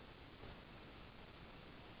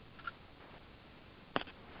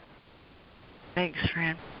 Thanks,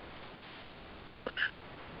 Fran.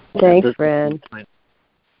 Thanks, Fran.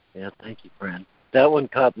 Yeah, thank you, Fran. That one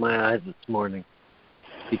caught my eye this morning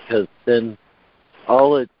because then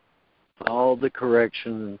all the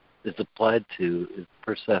correction is applied to is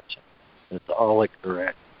perception. It's all it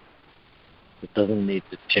corrects. It doesn't need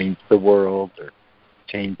to change the world or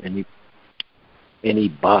change any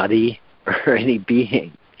body or any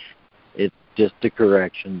being. It's just a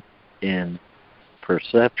correction in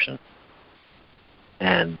perception.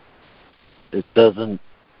 And it doesn't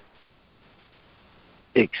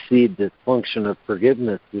exceed the function of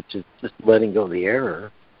forgiveness, which is just letting go of the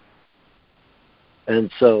error.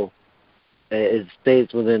 And so it stays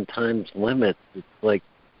within time's limits. It's like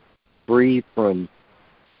free from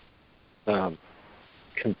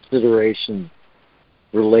consideration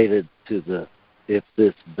related to the if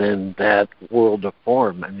this then that world of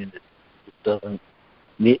form. I mean, it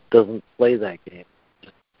doesn't play that game.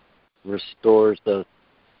 It restores us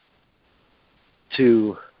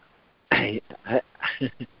to. I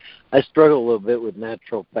struggle a little bit with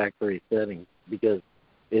natural factory settings because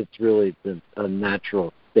it's really a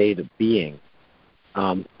natural state of being.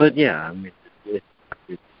 But yeah, I mean, it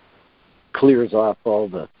clears off all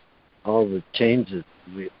the changes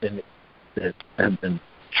that have been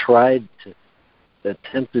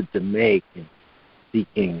attempted to make in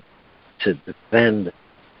seeking to defend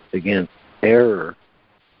against error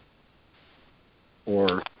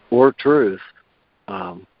or truth.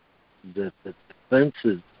 The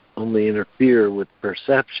defenses only interfere with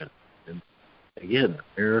perception. And again,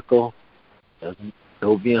 a miracle doesn't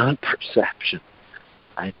go beyond perception.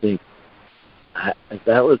 I think that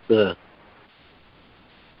was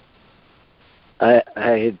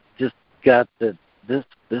I just got that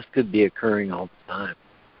this could be occurring all the time,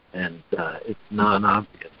 and it's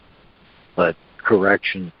non-obvious, but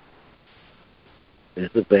correction is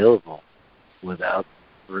available without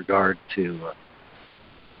regard to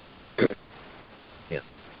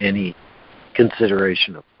any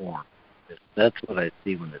consideration of form. That's what I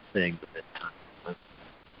see when it's saying within time.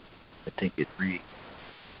 I think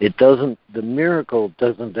it doesn't. The miracle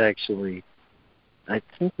doesn't actually. I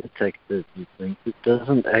think the text says these things. It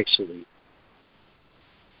doesn't actually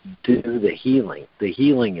do the healing. The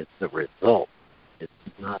healing is the result. It's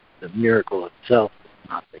not the miracle itself. It's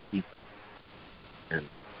not the healing.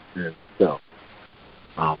 And so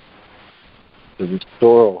the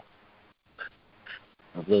restoral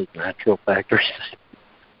of those natural factors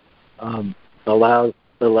allows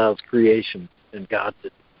creation and God to.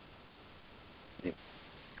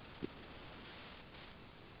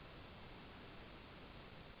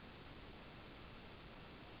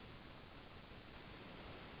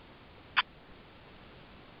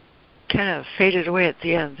 Kind of faded away at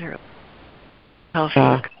the end there.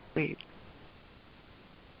 Complete.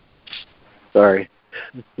 Sorry.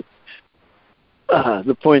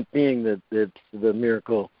 The point being that the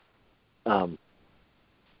miracle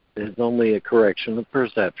is only a correction of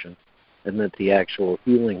perception, and that the actual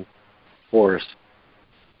healing force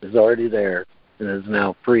is already there and is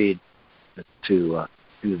now freed to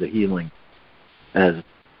do the healing. As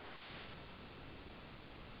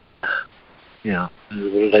what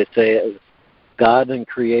did I say? God and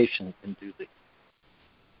creation can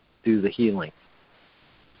do the healing.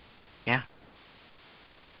 Yeah.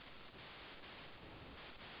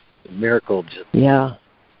 The miracle just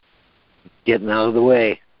getting out of the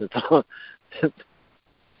way. That's all.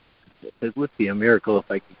 It would be a miracle if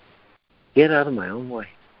I could get out of my own way.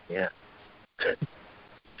 Yeah.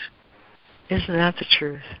 Isn't that the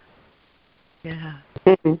truth? Yeah.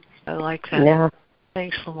 I like that. Yeah.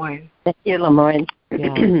 Thanks, Lemoyne. Thank you, Lemoyne.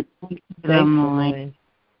 Yeah. Lemoyne.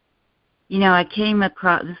 You know, I came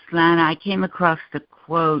across the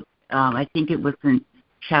quote, I think it was in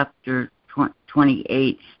chapter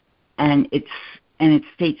 28, and it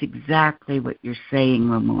states exactly what you're saying,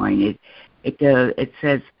 Lemoyne. It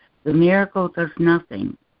says, the miracle does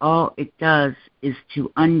nothing. All it does is to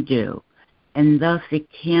undo, and thus it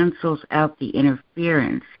cancels out the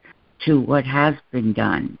interference to what has been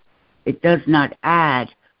done. It does not add,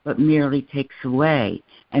 but merely takes away.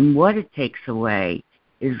 And what it takes away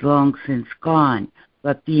is long since gone,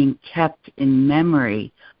 but being kept in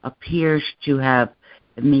memory appears to have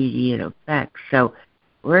immediate effects. So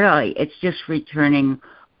really, it's just returning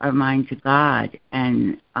our mind to God.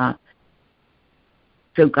 And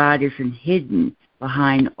so God isn't hidden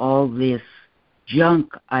behind all this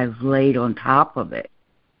junk I've laid on top of it.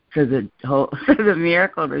 So the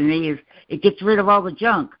miracle to me is it gets rid of all the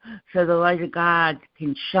junk, so the light of God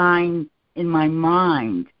can shine in my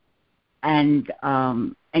mind, and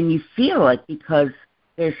you feel it because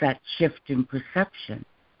there's that shift in perception,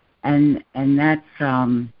 and that's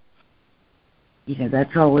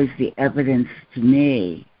that's always the evidence to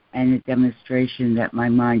me and a demonstration that my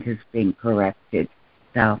mind has been corrected.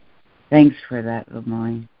 So, thanks for that,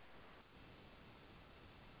 Lemoyne.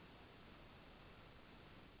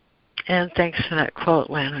 And thanks for that quote,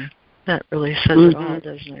 Lana. That really says it all,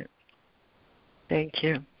 doesn't it? Thank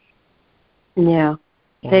you. Yeah.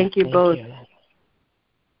 Thank you both.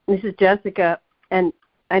 This is Jessica, and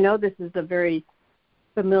I know this is a very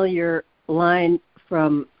familiar line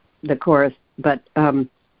from the chorus, but the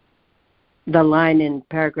line in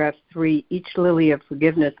paragraph 3, each lily of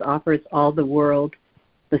forgiveness offers all the world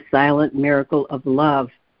the silent miracle of love.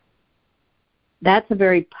 That's a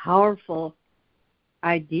very powerful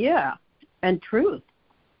idea and truth.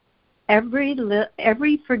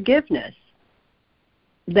 Every forgiveness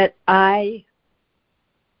that I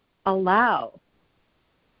allow,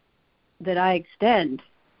 that I extend,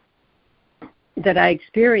 that I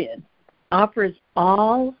experience, offers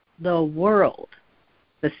all the world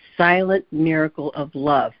the silent miracle of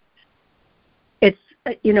love. It's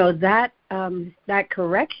that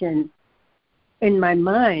correction in my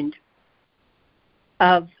mind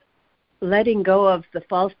of letting go of the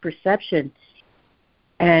false perception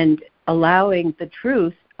and allowing the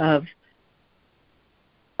truth of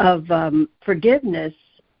forgiveness,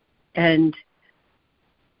 and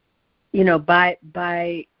by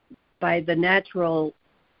the natural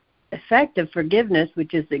effect of forgiveness,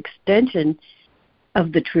 which is the extension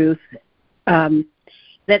of the truth,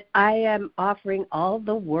 that I am offering all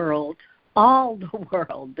the world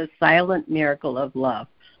the silent miracle of love.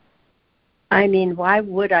 I mean, why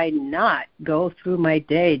would I not go through my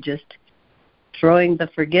day just throwing the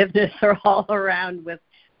forgiveness all around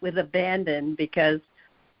with abandon? Because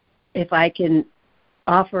if I can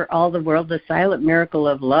offer all the world the silent miracle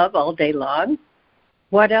of love all day long,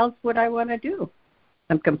 what else would I want to do?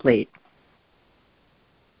 I'm complete.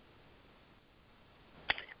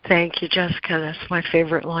 Thank you, Jessica. That's my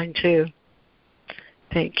favorite line, too.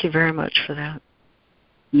 Thank you very much for that.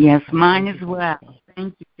 Yes, mine as well.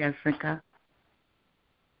 Thank you, Jessica.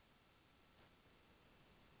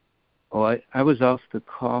 Oh, I was off the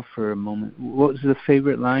call for a moment. What was the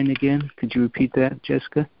favorite line again? Could you repeat that,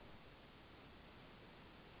 Jessica?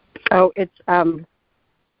 Oh, it's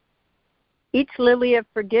each lily of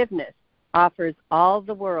forgiveness offers all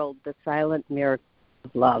the world the silent miracle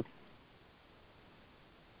of love.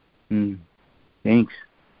 Thanks.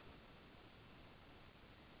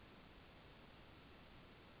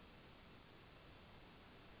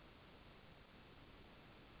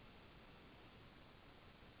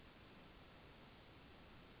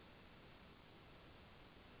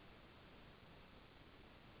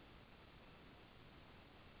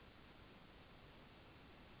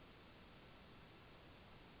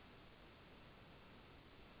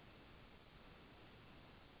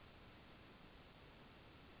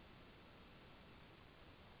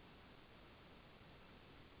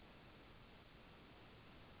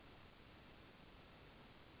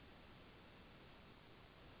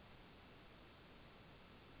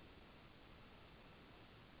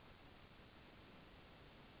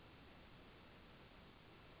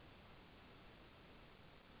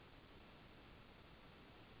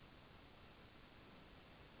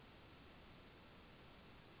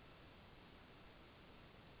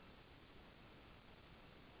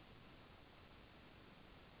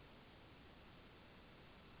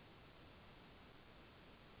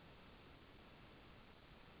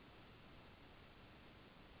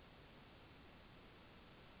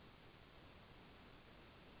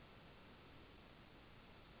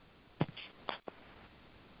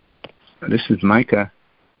 This is Micah.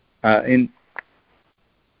 In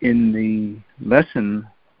the lesson,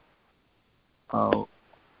 the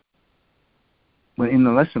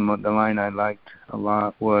line I liked a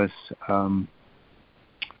lot was in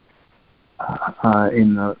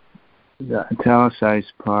the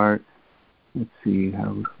italicized part. Let's see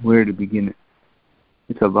where to begin it.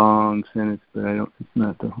 It's a long sentence, but it's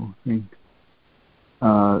not the whole thing.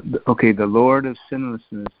 The Lord of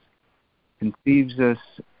sinlessness conceives us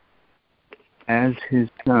as his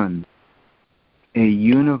Son, a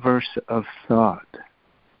universe of thought,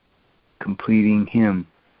 completing him.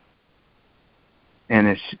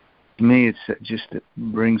 And to me, it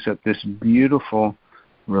brings up this beautiful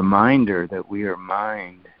reminder that we are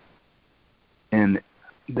mind, and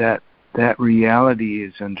that reality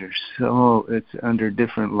is it's under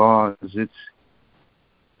different laws.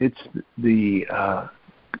 It's the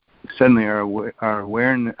suddenly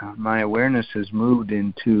my awareness has moved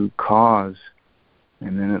into cause,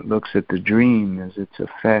 and then it looks at the dream as its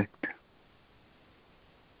effect,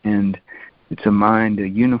 and it's a mind, a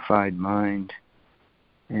unified mind,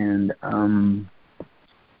 and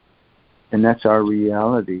that's our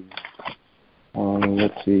reality.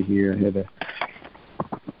 Let's see here. I had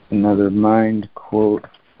another mind quote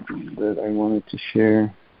that I wanted to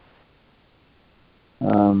share.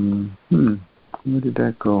 Where did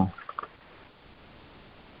that go?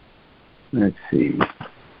 Let's see.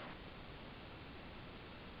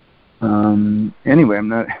 Anyway,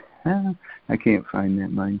 I can't find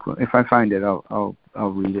that mind quote. If I find it, I'll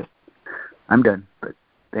read it. I'm done, but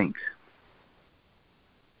thanks.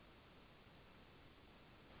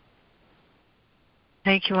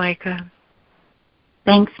 Thank you, Micah.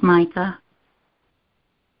 Thanks, Micah.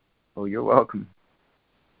 Oh, you're welcome.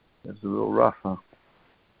 That's a little rough, huh?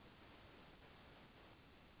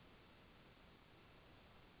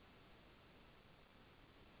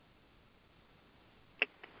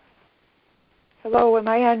 Hello, am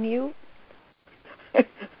I on mute?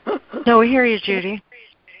 No, we hear you, Judy.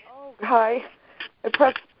 Oh, hi. I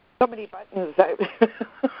pressed so many buttons.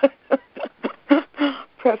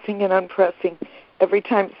 Pressing and unpressing every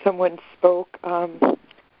time someone spoke.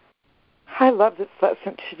 I love this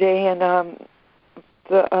lesson today, and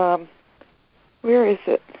where is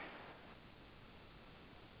it?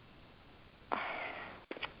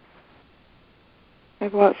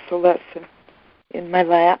 I've lost the lesson in my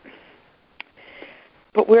lap.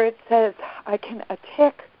 But where it says, I can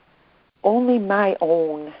attack only my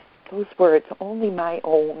own, those words, only my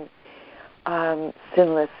own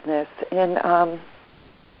sinlessness. And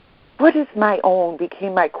what is my own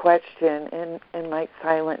became my question in my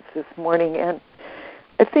silence this morning. And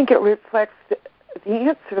I think it reflects the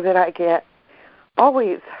answer that I get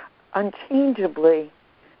always changelessly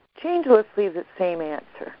the same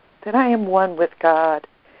answer, that I am one with God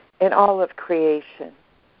in all of creation,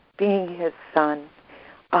 being his Son.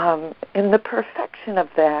 And the perfection of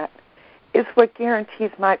that is what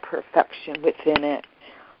guarantees my perfection within it.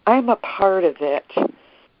 I'm a part of it.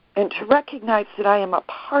 And to recognize that I am a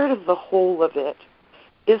part of the whole of it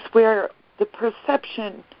is where the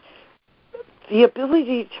perception, the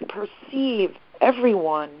ability to perceive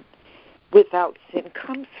everyone without sin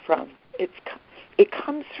comes from. it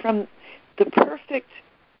comes from the perfect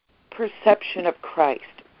perception of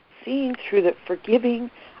Christ, seeing through the forgiving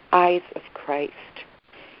eyes of Christ,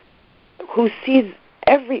 who sees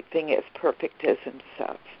everything as perfect as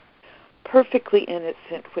himself, perfectly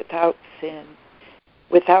innocent, without sin,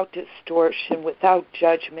 without distortion, without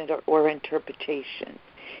judgment or interpretation.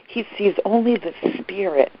 He sees only the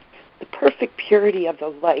Spirit, the perfect purity of the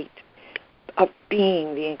light of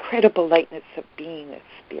being, the incredible lightness of being a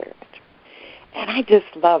Spirit. And I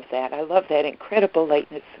just love that. I love that incredible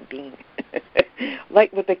lightness of being.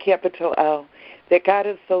 Light with a capital L. That God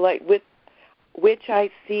is the light with which I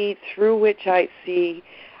see, through which I see,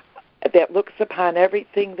 that looks upon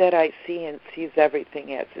everything that I see and sees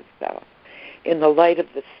everything as itself, in the light of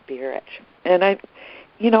the Spirit. And I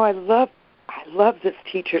love this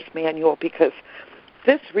teacher's manual, because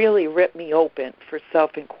this really ripped me open for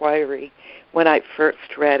self-inquiry when I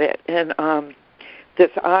first read it. And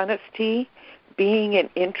this honesty being an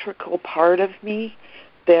integral part of me,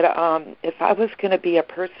 that if I was going to be a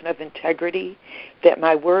person of integrity, that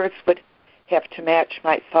my words would have to match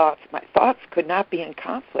my thoughts. My thoughts could not be in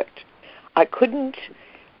conflict. I couldn't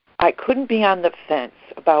be on the fence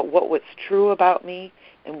about what was true about me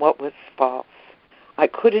and what was false. I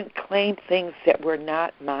couldn't claim things that were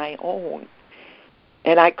not my own.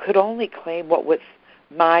 And I could only claim what was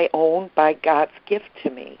my own by God's gift to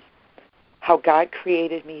me, how God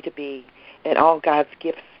created me to be, and all God's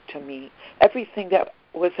gifts to me. Everything that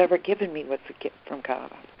was ever given me was a gift from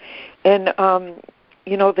God. And,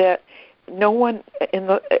 that no one,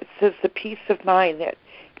 it says the peace of mind, that,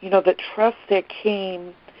 the trust that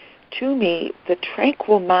came to me, the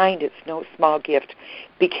tranquil mind is no small gift,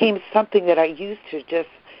 became something that I used to just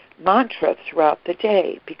mantra throughout the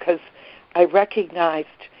day, because I recognized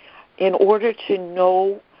in order to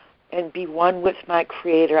know and be one with my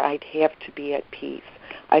Creator, I'd have to be at peace.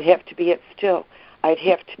 I'd have to be at still. I'd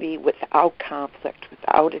have to be without conflict,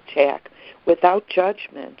 without attack, without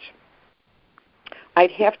judgment.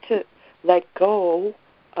 I'd have to let go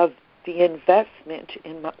of the investment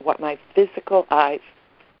in what my physical eyes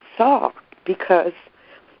saw, because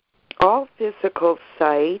all physical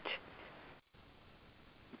sight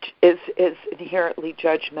is inherently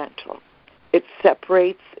judgmental. It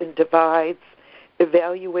separates and divides,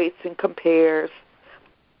 evaluates and compares,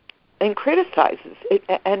 and criticizes.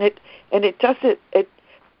 It does it.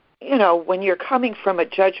 When you're coming from a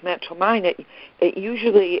judgmental mind, it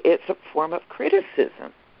usually is a form of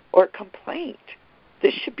criticism or complaint.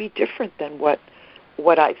 This should be different than what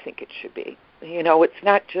I think it should be. It's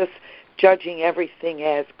not just judging everything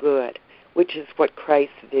as good, which is what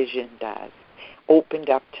Christ's vision does. Opened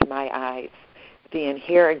up to my eyes the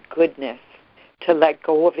inherent goodness, to let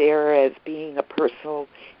go of error as being a personal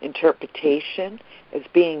interpretation, as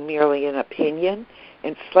being merely an opinion,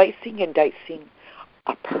 and slicing and dicing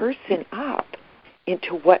a person up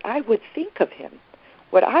into what I would think of him,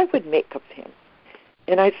 what I would make of him.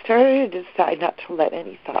 And I started to decide not to let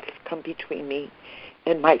any thoughts come between me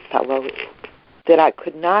and my fellows, that I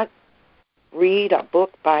could not read a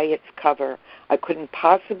book by its cover. I couldn't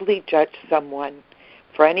possibly judge someone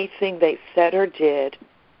for anything they said or did,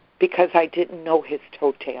 because I didn't know his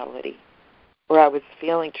totality, or I was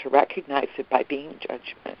failing to recognize it by being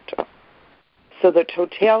judgmental. So the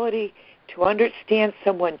totality, to understand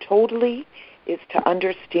someone totally, is to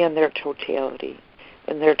understand their totality,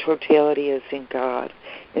 and their totality is in God.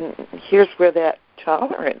 And here's where that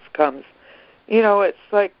tolerance comes. It's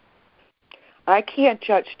like, I can't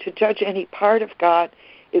judge. To judge any part of God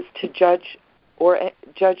is to judge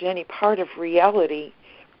any part of reality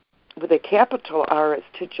with a capital R, is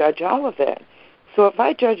to judge all of it. So if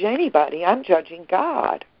I judge anybody, I'm judging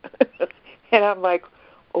God. And I'm like,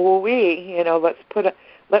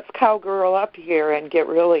 let's cowgirl up here and get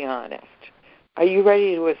really honest. Are you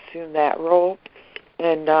ready to assume that role?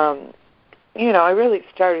 And I really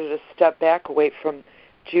started to step back away from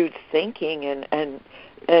Jude's thinking, and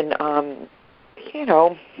I'm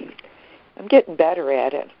getting better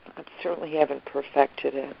at it. I certainly haven't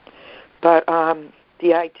perfected it, but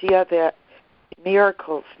the idea that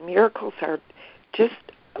miracles are just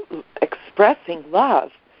expressing love.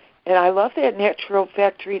 And I love that natural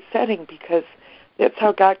factory setting, because that's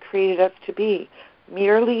how God created us to be,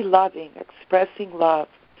 merely loving, expressing love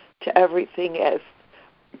to everything as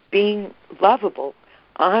being lovable,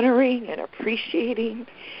 honoring and appreciating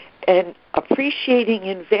in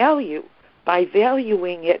value, by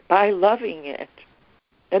valuing it, by loving it.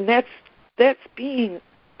 And that's being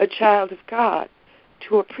a child of God.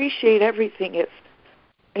 To appreciate everything is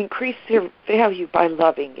increase their value by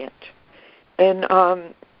loving it. And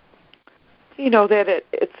that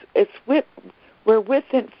it's we're with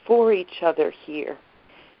and for each other here.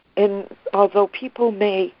 And although people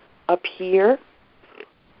may appear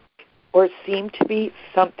or seem to be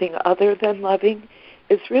something other than loving,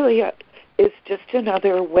 is just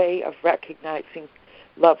another way of recognizing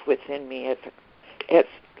love within me as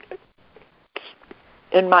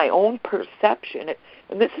in my own perception.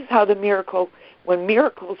 And this is how when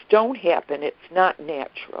miracles don't happen, it's not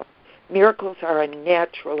natural. Miracles are a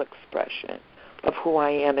natural expression of who I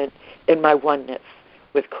am in my oneness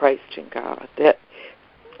with Christ and God. That,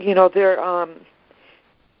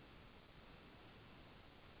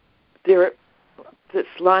 they're this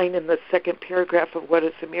line in the second paragraph of What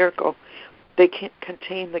is a Miracle, they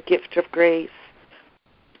contain the gift of grace.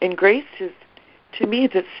 And grace is, to me,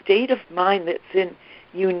 the state of mind that's in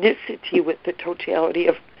unicity with the totality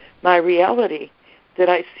of my reality, that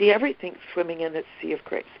I see everything swimming in the sea of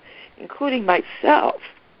grace, including myself.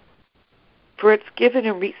 For it's given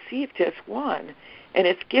and received as one, and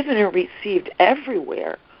it's given and received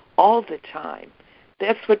everywhere, all the time.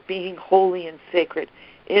 That's what being holy and sacred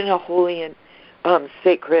in a holy and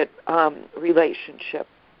sacred relationship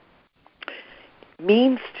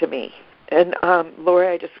means to me. And Lori,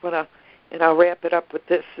 I just want to, and I'll wrap it up with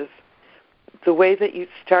this, is the way that you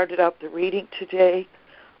started out the reading today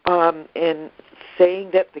in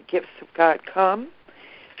saying that the gifts of God come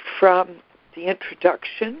from the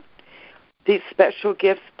introduction, these special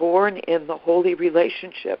gifts born in the holy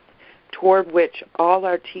relationship toward which all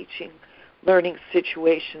our teaching, learning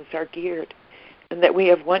situations are geared, and that we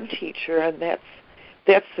have one teacher, and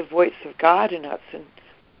that's the voice of God in us. And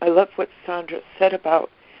I love what Sandra said about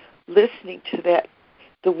listening to that,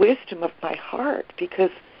 the wisdom of my heart,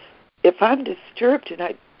 because if I'm disturbed and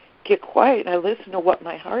I get quiet and I listen to what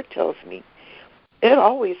my heart tells me, it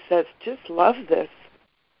always says, just love this.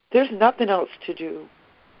 There's nothing else to do.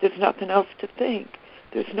 There's nothing else to think.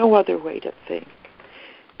 There's no other way to think.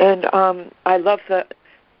 And I love the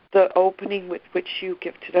opening with which you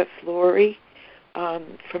gifted us, Lori,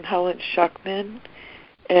 from Helen Schuckman.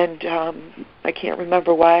 And I can't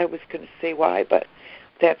remember why I was going to say why, but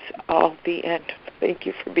that's all the end. Thank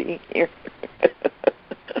you for being here.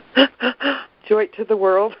 Joy to the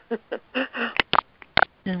world.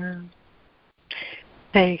 Yeah.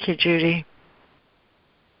 Thank you, Judy.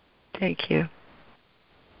 Thank you.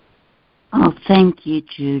 Oh, thank you,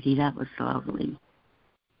 Judy. That was lovely.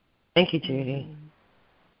 Thank you, Judy.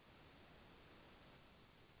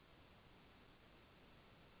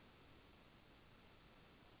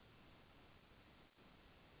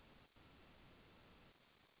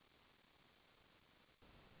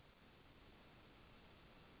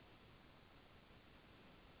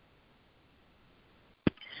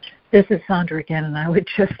 This is Sandra again, and I would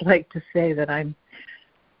just like to say that I'm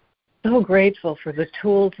so grateful for the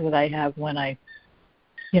tools that I have when I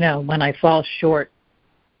fall short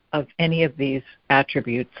of any of these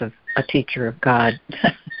attributes of a teacher of God.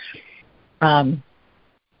 And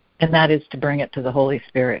that is to bring it to the Holy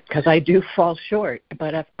Spirit, because I do fall short.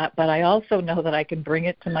 But I also know that I can bring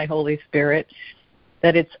it to my Holy Spirit,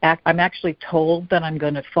 that I'm actually told that I'm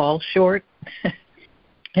going to fall short,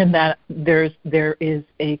 and that there is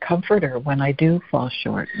a comforter when I do fall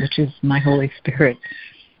short, which is my Holy Spirit.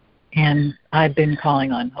 And I've been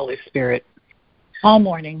calling on Holy Spirit all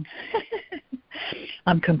morning.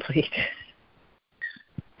 I'm complete.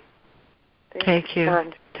 Thank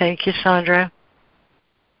you. Thank you, Sandra.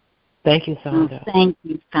 Thank you, Sandra. Oh, thank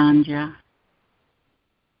you, Sandra.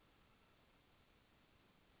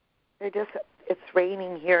 It's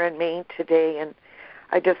raining here in Maine today, and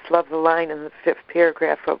I just love the line in the 5th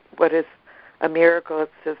paragraph of What is a Miracle.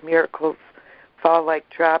 It says, miracles fall like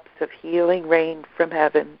drops of healing rain from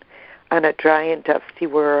heaven on a dry and dusty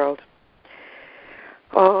world.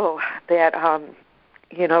 Oh, the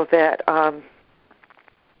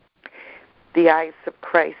eyes of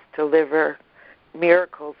Christ deliver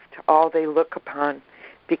miracles to all they look upon,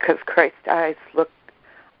 because Christ's eyes look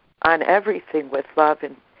on everything with love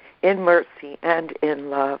and in mercy and in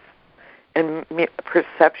love. And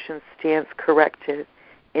perception stands corrected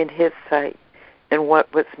in his sight. And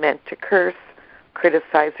what was meant to curse,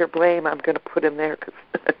 criticize, or blame, I'm going to put in there because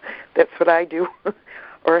that's what I do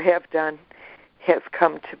or have done, has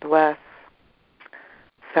come to bless.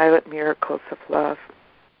 Silent miracles of love.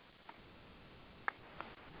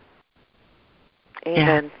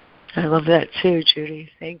 Amen. Yeah, I love that too, Judy.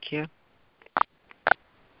 Thank you.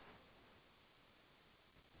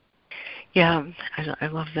 Yeah, I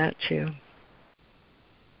love that too.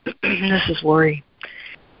 This is Lori,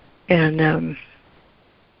 and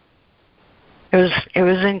it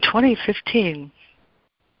was in 2015,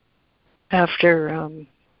 after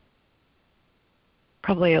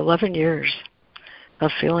probably 11 years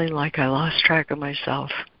of feeling like I lost track of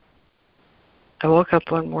myself, I woke up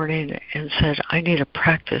one morning and said, I need a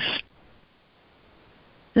practice.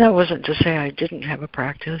 And that wasn't to say I didn't have a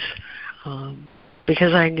practice,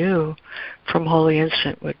 because I knew from Holy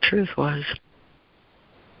Instant what truth was.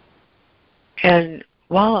 And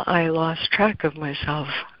while I lost track of myself,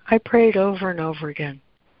 I prayed over and over again,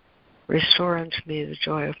 restore unto me the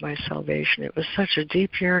joy of my salvation. It was such a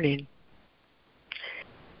deep yearning.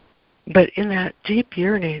 But in that deep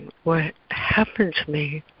yearning, what happened to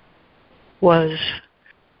me was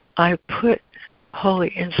I put Holy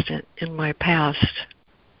Instant in my past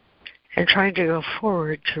and trying to go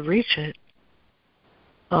forward to reach it.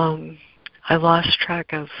 I lost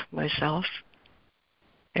track of myself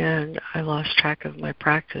and I lost track of my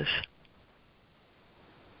practice.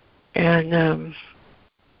 And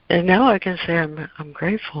now I can say I'm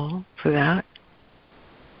grateful for that.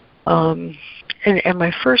 And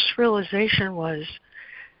my first realization was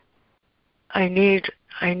I need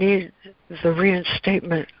the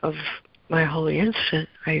reinstatement of my Holy Instant.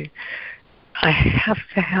 I have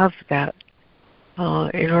to have that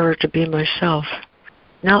in order to be myself.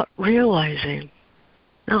 Not realizing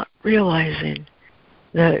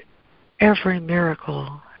that every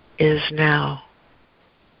miracle is now.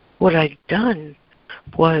 What I'd done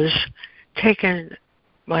was taken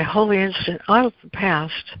my Holy Instant out of the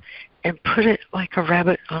past and put it like a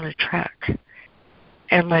rabbit on a track,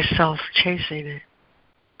 and myself chasing it.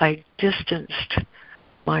 I distanced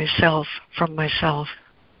myself from myself.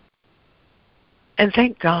 And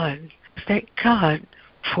thank God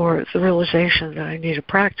for the realization that I need a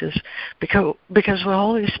practice, because what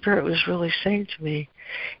Holy Spirit was really saying to me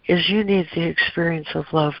is you need the experience of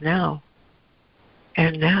love now.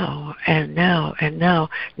 And now, and now, and now,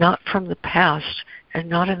 not from the past and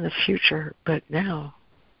not in the future, but now.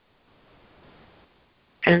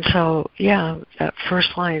 And so, yeah, that first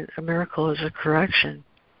line, a miracle is a correction.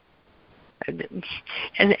 And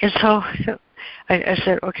so I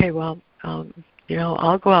said, okay, well,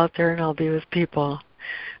 I'll go out there and I'll be with people,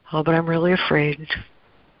 but I'm really afraid.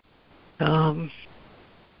 I'm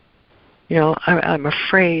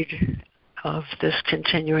afraid of this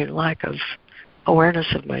continuing lack of awareness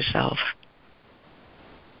of myself.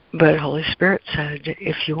 But Holy Spirit said,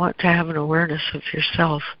 if you want to have an awareness of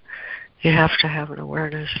yourself, you have to have an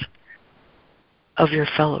awareness of your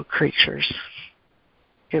fellow creatures.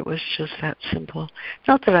 It was just that simple.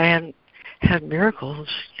 Not that I hadn't had miracles,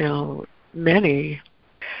 many,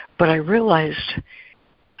 but I realized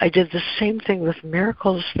I did the same thing with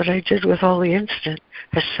miracles that I did with Holy Instant.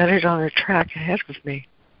 I set it on a track ahead of me,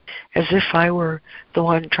 as if I were the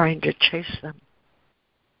one trying to chase them.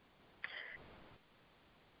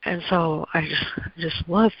 And so I just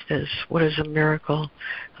love this. What is a miracle?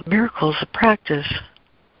 A miracle is a practice.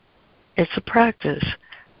 It's a practice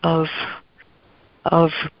of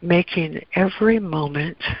making every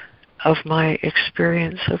moment of my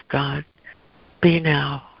experience of God be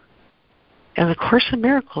now. And the Course in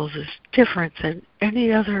Miracles is different than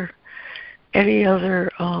any other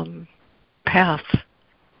path,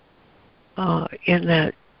 in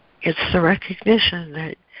that it's the recognition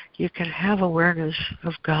that you can have awareness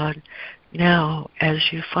of God now as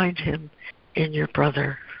you find Him in your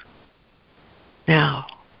brother. Now.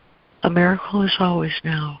 A miracle is always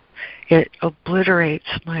now. It obliterates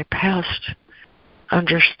my past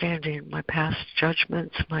understanding, my past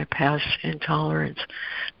judgments, my past intolerance,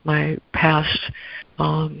 my past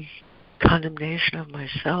condemnation of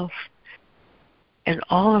myself. And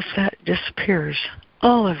all of that disappears.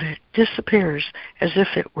 All of it disappears as if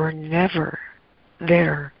it were never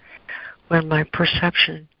there when my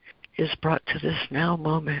perception is brought to this now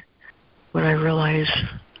moment when I realize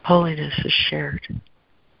holiness is shared.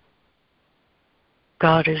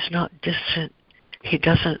 God is not distant. He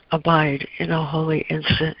doesn't abide in a Holy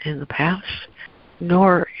Instant in the past,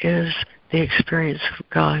 nor is the experience of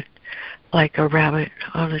God like a rabbit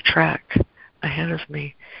on a track ahead of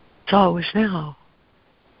me. It's always now.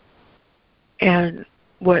 And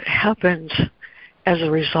what happens as a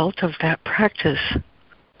result of that practice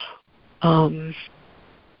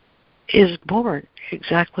is born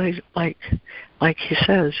exactly like he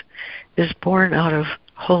says, is born out of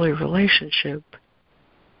holy relationship.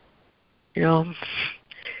 God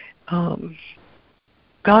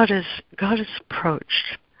is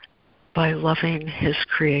approached by loving His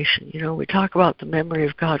creation. We talk about the memory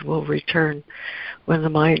of God will return when the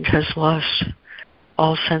mind has lost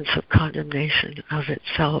all sense of condemnation of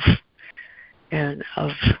itself and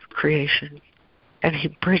of creation. And He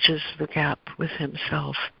bridges the gap with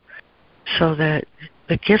Himself so that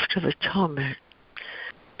the gift of atonement,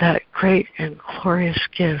 that great and glorious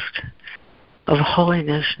gift of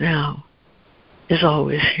holiness now is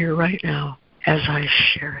always here right now as I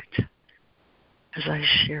share it. As I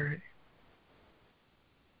share it.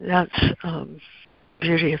 That's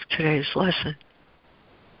beauty of today's lesson.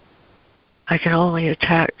 I can only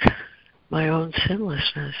attack my own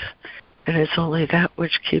sinlessness, and it's only that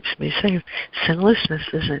which keeps me safe.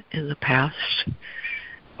 Sinlessness isn't in the past,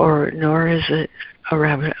 nor is it a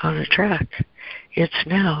rabbit on a track. It's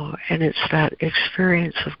now, and it's that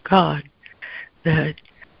experience of God that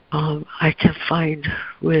I can find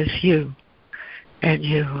with you and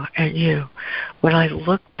you and you. When I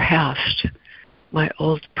look past my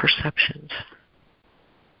old perceptions,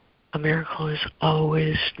 a miracle is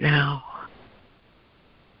always now.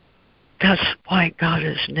 That's why God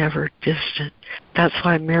is never distant. That's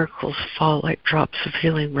why miracles fall like drops of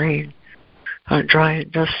healing rain on a dry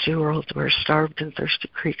and dusty world where starved and thirsty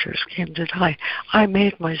creatures came to die. I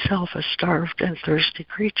made myself a starved and thirsty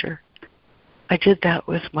creature. I did that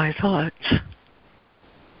with my thoughts.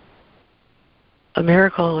 A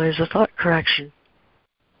miracle is a thought correction.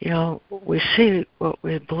 You know, we see what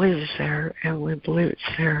we believe is there, and we believe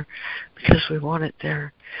it's there because we want it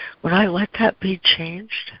there. When I let that be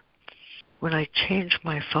changed, when I change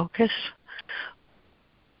my focus,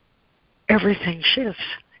 everything shifts.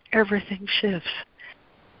 Everything shifts.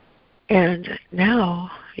 And now,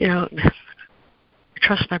 you know, I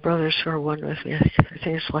trust my brothers who are one with me. I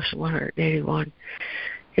think it's lesson 181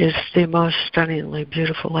 is the most stunningly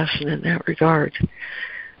beautiful lesson in that regard.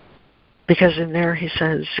 Because in there he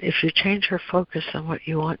says, if you change your focus on what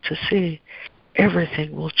you want to see,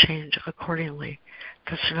 everything will change accordingly.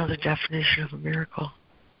 That's another definition of a miracle.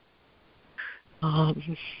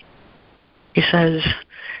 He says,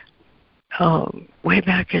 way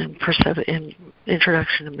back in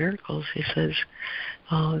Introduction to Miracles, he says,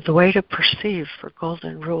 the way to perceive for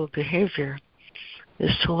golden rule of behavior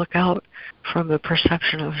is to look out from the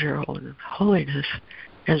perception of your own holiness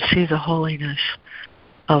and see the holiness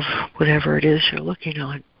of whatever it is you're looking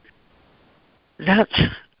on. That's,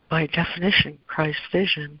 by definition, Christ's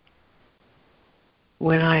vision.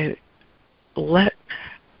 When I let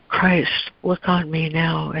Christ look on me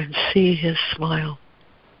now and see his smile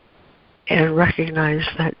and recognize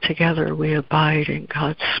that together we abide in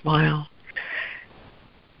God's smile,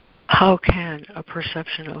 how can a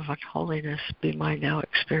perception of unholiness be my now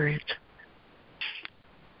experience?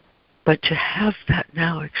 But to have that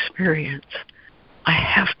now experience, I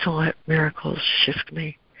have to let miracles shift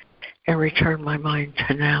me and return my mind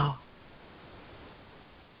to now.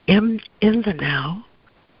 In the now,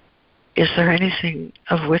 is there anything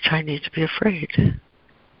of which I need to be afraid?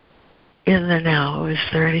 In the now, is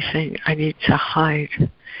there anything I need to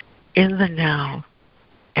hide? In the now,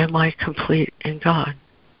 am I complete in God?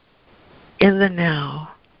 In the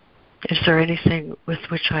now, is there anything with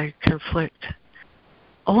which I conflict?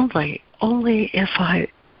 Only if I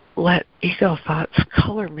let ego thoughts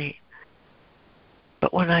color me.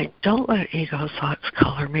 But when I don't let ego thoughts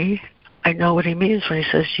color me, I know what he means when he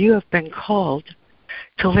says, you have been called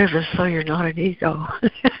to live as though you're not an ego.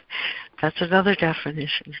 That's another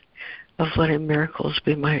definition of letting miracles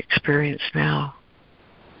be my experience now.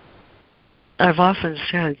 I've often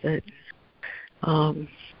said that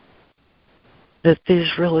that these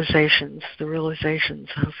realizations, the realizations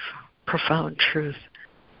of profound truth,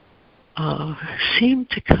 seem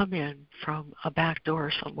to come in from a back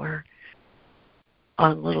door somewhere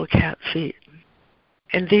on little cat feet.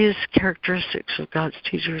 And these characteristics of God's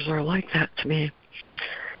teachers are like that to me.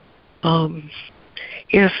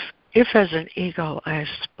 If as an ego I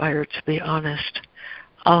aspire to be honest,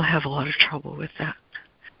 I'll have a lot of trouble with that.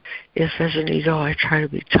 If as an ego I try to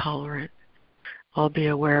be tolerant, I'll be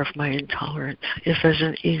aware of my intolerance. If as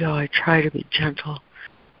an ego I try to be gentle,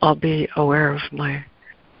 I'll be aware of my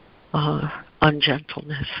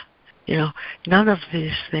ungentleness. You know, none of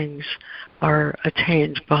these things are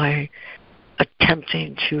attained by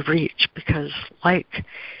attempting to reach, because like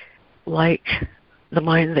the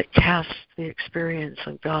mind that casts the experience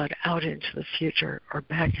of God out into the future or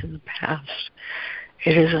back in the past,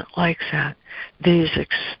 it isn't like that. These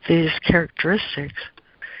characteristics,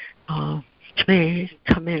 to me,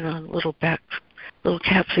 come in on little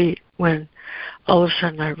cat feet when all of a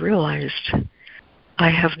sudden I realized I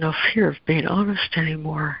have no fear of being honest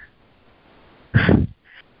anymore.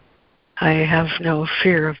 I have no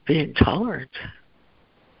fear of being tolerant.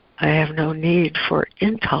 I have no need for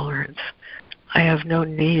intolerance. I have no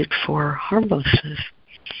need for harmlessness.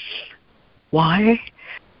 Why?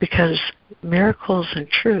 Because miracles and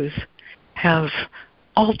truth have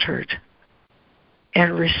altered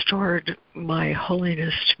and restored my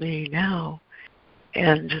holiness to me now,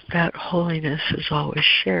 and that holiness is always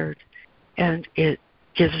shared and it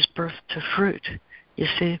gives birth to fruit. You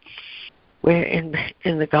see, where in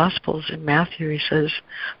the Gospels, in Matthew, he says,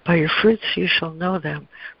 by your fruits you shall know them.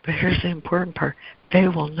 But here's the important part. They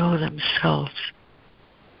will know themselves.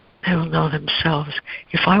 They will know themselves.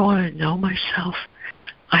 If I want to know myself,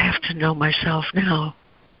 I have to know myself now.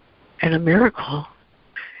 And a miracle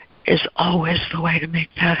is always the way to make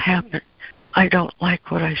that happen. I don't like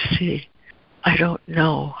what I see. I don't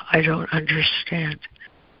know. I don't understand.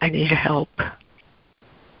 I need help.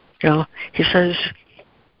 You know, he says,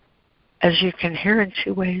 as you can hear in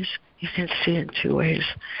two ways, you can see in two ways.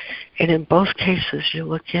 And in both cases, you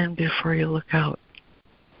look in before you look out.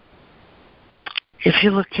 If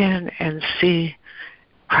you look in and see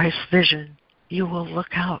Christ's vision, you will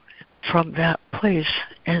look out from that place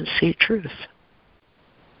and see truth.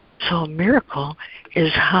 So a miracle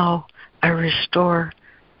is how I restore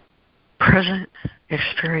present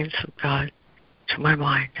experience of God to my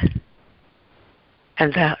mind.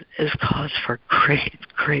 And that is cause for great,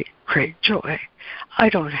 great, great joy. I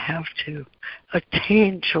don't have to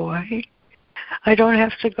attain joy. I don't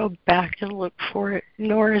have to go back and look for it,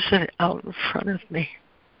 nor is it out in front of me.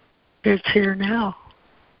 It's here now.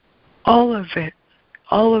 All of it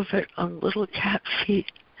on little cat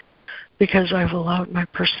feet, because I've allowed my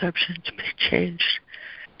perception to be changed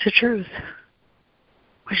to truth,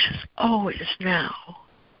 which is always now.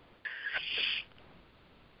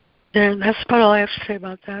 And that's about all I have to say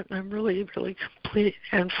about that. And I'm really, really complete.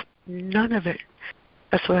 And none of it,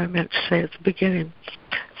 that's what I meant to say at the beginning.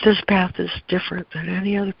 This path is different than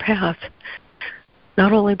any other path.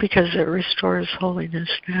 Not only because it restores holiness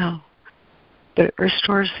now, but it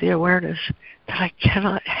restores the awareness that I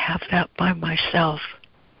cannot have that by myself.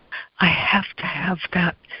 I have to have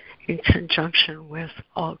that in conjunction with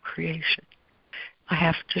all creation. I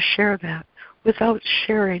have to share that. Without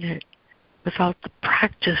sharing it, without the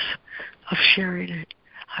practice of sharing it,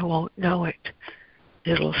 I won't know it.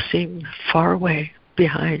 It'll seem far away,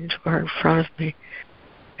 behind or in front of me,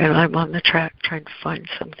 and I'm on the track trying to find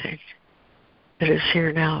something that is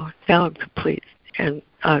here now. Now I'm complete, and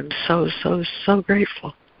I'm so, so, so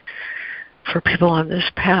grateful for people on this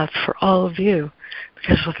path, for all of you,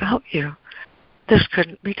 because without you, this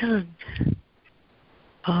couldn't be done.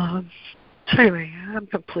 So anyway, I'm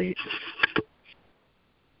complete.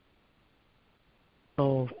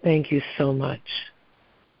 Oh, thank you so much.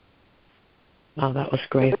 Oh, that was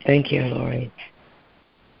great. Thank you, Lori.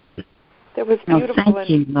 That was beautiful. Oh, thank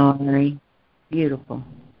you, Lori. Beautiful.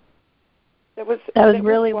 That was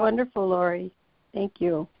really wonderful, Lori. Thank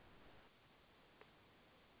you.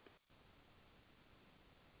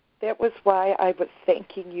 That was why I was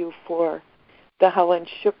thanking you for the Helen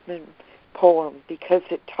Schuckman poem, because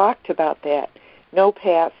it talked about that. No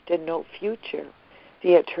past and no future,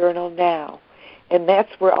 the eternal now. And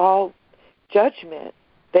that's where all judgment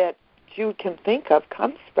that Jude can think of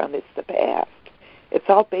comes from, is the past. It's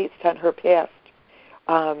all based on her past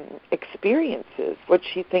experiences, what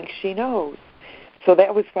she thinks she knows. So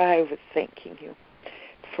that was why I was thanking you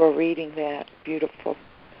for reading that beautiful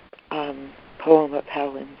poem of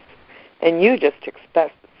Helen's. And you just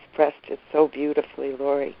expressed it so beautifully,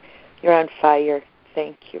 Lori. You're on fire.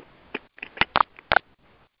 Thank you.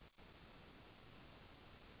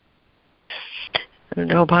 I don't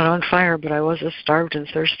know about on fire, but I was a starved and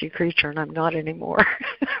thirsty creature, and I'm not anymore.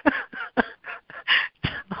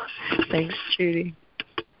 Thanks, Judy.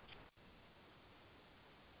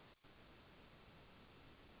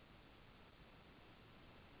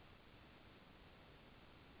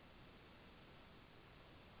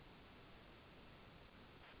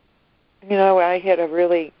 You know, I had a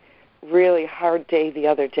really, really hard day the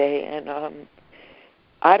other day, and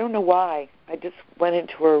I don't know why. I just went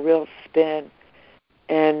into a real spin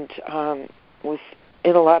and was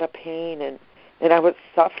in a lot of pain, and I was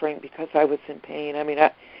suffering because I was in pain. I mean,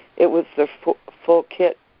 it was the full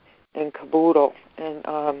kit and caboodle,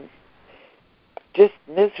 and just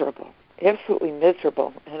miserable, absolutely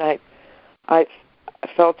miserable. And I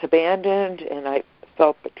felt abandoned, and I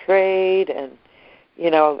felt betrayed, and,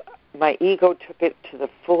 you know, my ego took it to the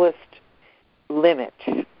fullest limit,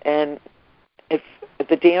 and if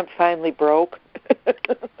the dam finally broke,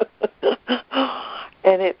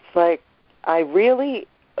 and it's like, I really,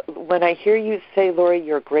 when I hear you say, Lori,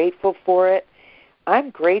 you're grateful for it, I'm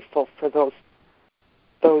grateful for those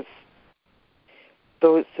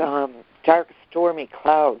dark, stormy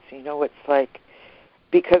clouds. You know, it's like,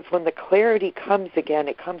 because when the clarity comes again,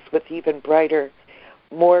 it comes with even brighter,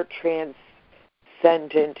 more transcendent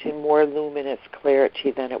and more luminous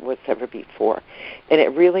clarity than it was ever before. And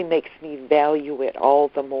it really makes me value it all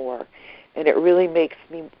the more. And it really makes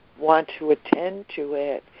me want to attend to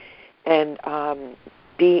it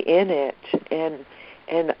be in it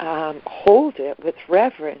and hold it with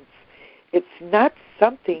reverence. It's not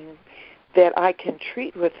something that I can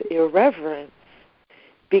treat with irreverence,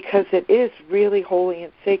 because it is really holy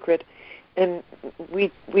and sacred. And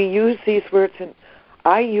we use these words, and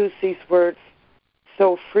I use these words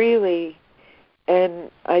so freely, and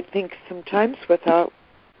I think sometimes without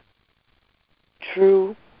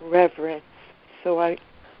true reverence. So I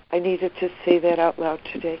needed to say that out loud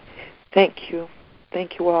today. Thank you.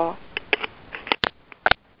 Thank you all.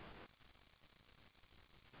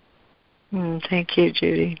 Thank you,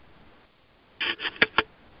 Judy.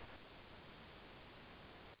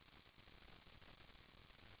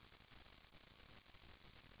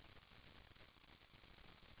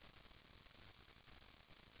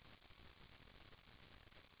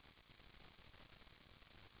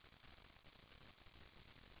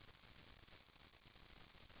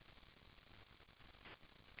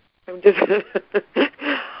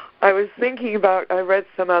 I was thinking about, I read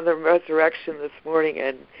some on the resurrection this morning,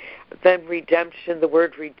 and then redemption, the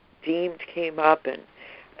word redeemed came up, and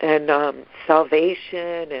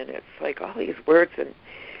salvation, and it's like all these words. And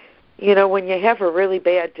when you have a really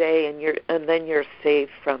bad day and then you're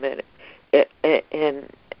saved from it, and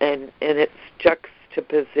its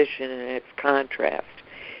juxtaposition and its contrast,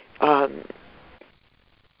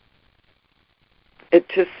 it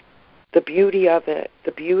just, the beauty of it,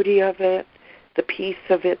 the peace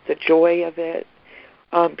of it, the joy of it,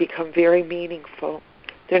 become very meaningful.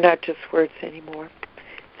 They're not just words anymore.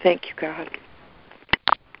 Thank you, God.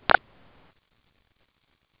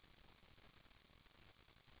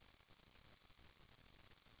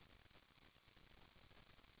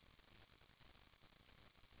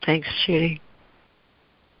 Thanks, Judy.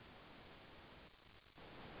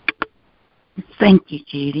 Thank you,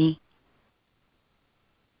 Judy.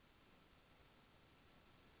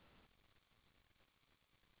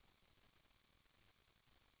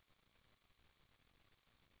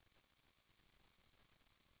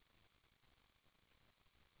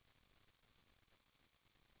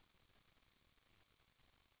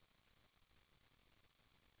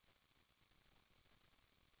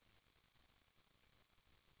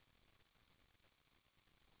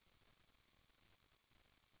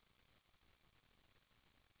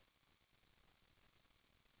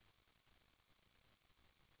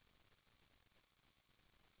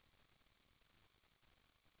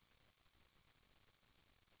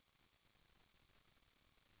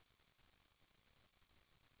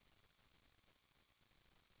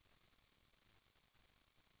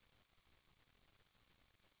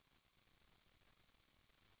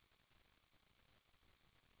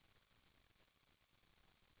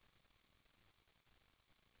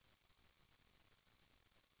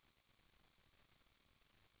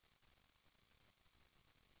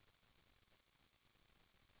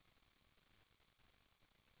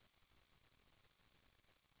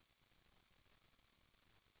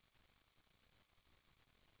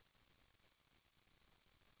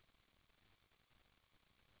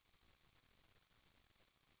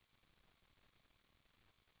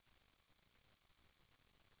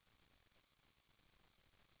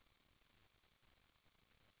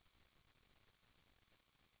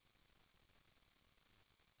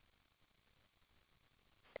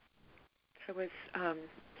 I was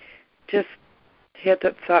just had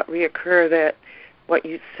that thought reoccur that what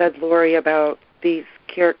you said, Lori, about these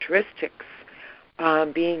characteristics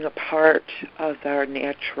being a part of our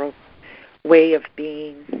natural way of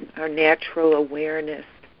being, our natural awareness.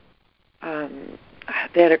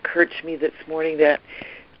 That occurred to me this morning, that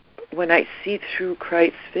when I see through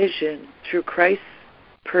Christ's vision, through Christ's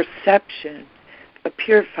perception, a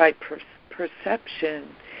purified perception,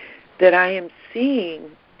 that I am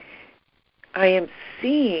seeing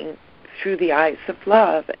through the eyes of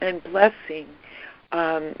love and blessing,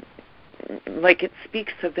 like it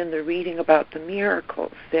speaks of in the reading about the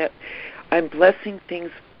miracles, that I'm blessing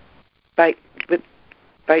things by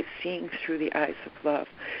seeing through the eyes of love.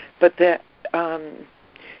 But that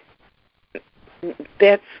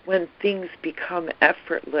that's when things become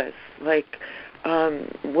effortless, like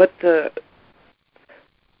what the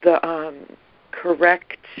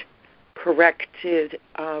corrected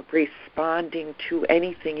responding to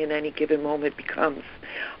anything in any given moment becomes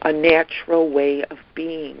a natural way of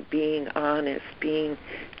being honest, being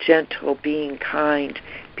gentle, being kind,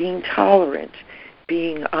 being tolerant,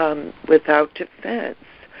 being without defense.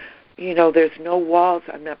 There's no walls.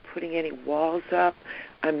 I'm not putting any walls up.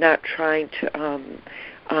 I'm not trying to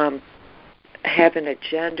have an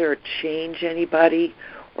agenda or change anybody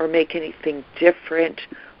or make anything different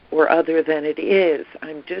or other than it is.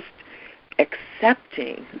 I'm just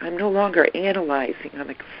accepting. I'm no longer analyzing. I'm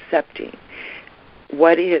accepting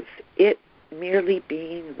what is. It merely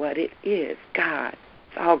being what it is, God.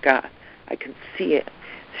 It's all God. I can see it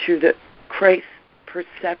through the Christ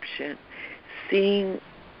perception, seeing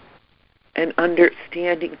and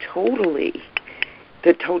understanding totally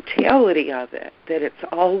the totality of it, that it's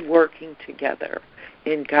all working together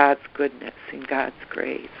in God's goodness, in God's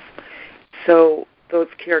grace. So those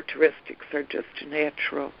characteristics are just a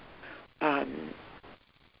natural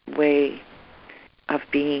way of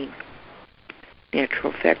being,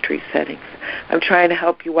 natural factory settings. I'm trying to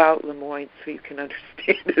help you out, Lemoyne, so you can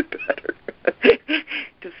understand it better.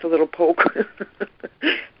 Just a little poke.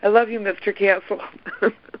 I love you, Mr. Castle.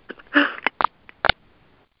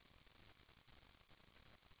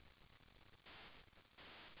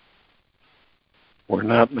 We're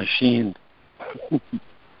not machines.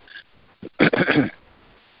 I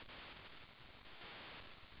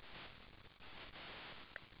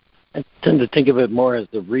tend to think of it more as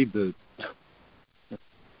a reboot,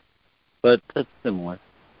 but that's similar.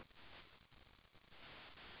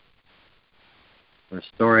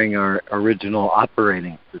 Restoring our original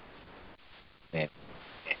operating system. Yeah.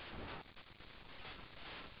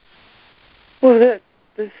 Well,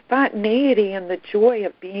 the spontaneity and the joy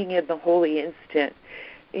of being in the holy instant,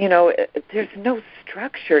 there's no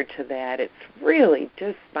structure to that. It's really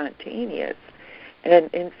just spontaneous and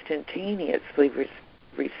instantaneously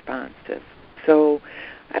responsive. So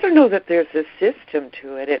I don't know that there's a system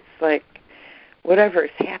to it. It's like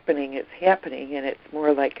whatever's happening is happening, and it's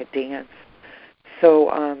more like a dance.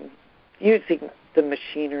 So using the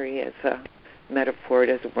machinery as a metaphor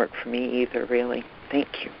doesn't work for me either, really. Thank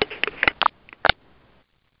you.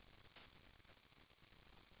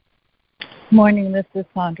 Morning, this is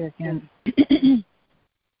Sandra again.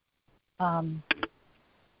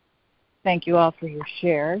 Thank you all for your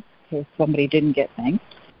shares, in case somebody didn't get thanks.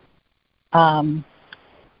 I'd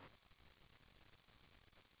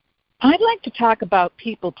like to talk about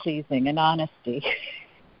people-pleasing and honesty.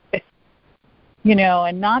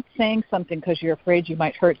 And not saying something because you're afraid you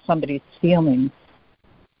might hurt somebody's feelings.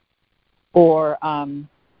 Or,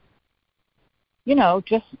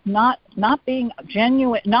 just not being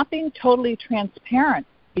genuine, not being totally transparent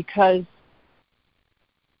because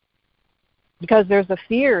there's a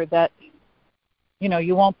fear that,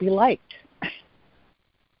 you won't be liked.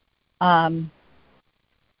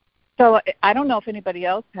 So I don't know if anybody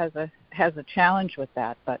else has a challenge with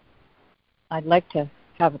that, but I'd like to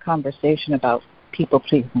have a conversation about people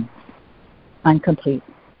pleasing. I'm complete.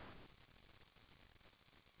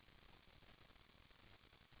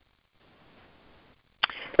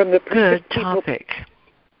 From the good topic.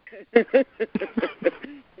 It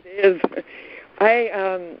is.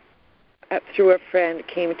 I through a friend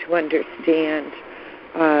came to understand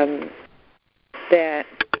that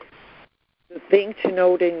the thing to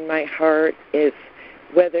note in my heart is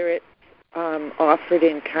whether it's offered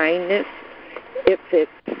in kindness, if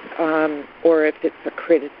it's or if it's a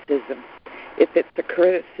criticism. If it's a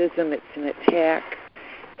criticism, it's an attack,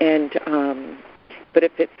 and but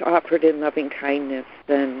if it's offered in loving kindness,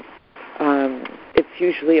 then it's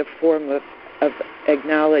usually a form of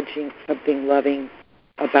acknowledging something loving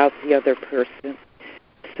about the other person.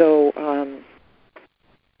 So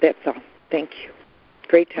that's all. Thank you.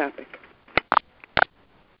 Great topic.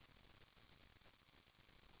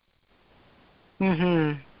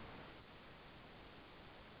 Mm-hmm.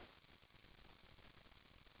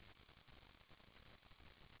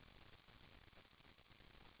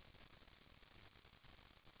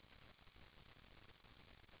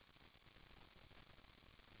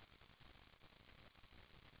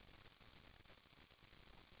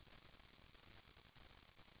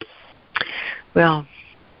 Well,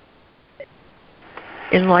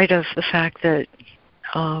 in light of the fact that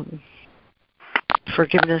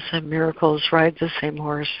forgiveness and miracles ride the same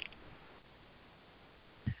horse,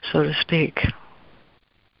 so to speak,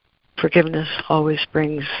 forgiveness always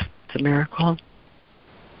brings the miracle.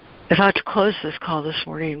 I thought to close this call this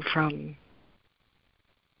morning from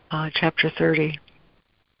chapter 30,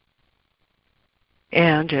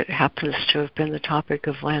 and it happens to have been the topic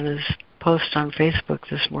of Lana's post on Facebook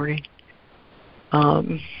this morning.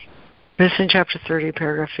 It's in chapter 30,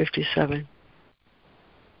 paragraph 57.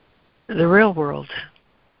 The real world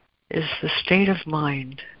is the state of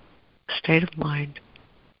mind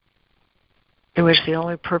in which the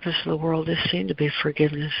only purpose of the world is seen to be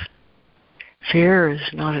forgiveness. Fear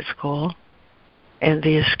is not its goal, and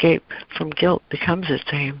the escape from guilt becomes its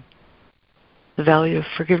aim. The value of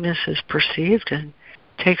forgiveness is perceived and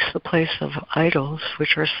takes the place of idols,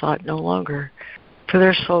 which are sought no longer, for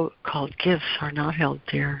their so-called gifts are not held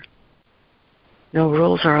dear. No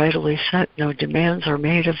rules are idly set. No demands are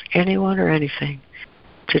made of anyone or anything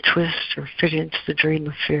to twist or fit into the dream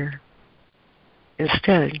of fear.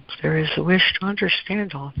 Instead, there is a wish to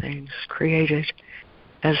understand all things created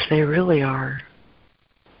as they really are.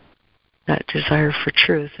 That desire for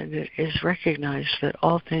truth, and it is recognized that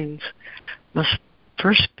all things must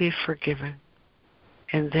first be forgiven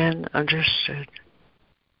and then understood.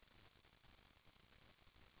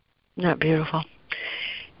 Isn't that beautiful?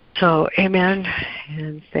 So, amen,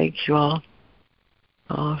 and thank you all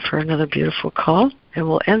for another beautiful call. And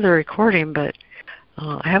we'll end the recording, but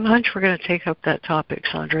I have a hunch we're going to take up that topic,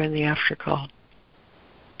 Sandra, in the after call.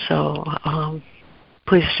 So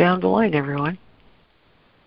please stay on the line, everyone.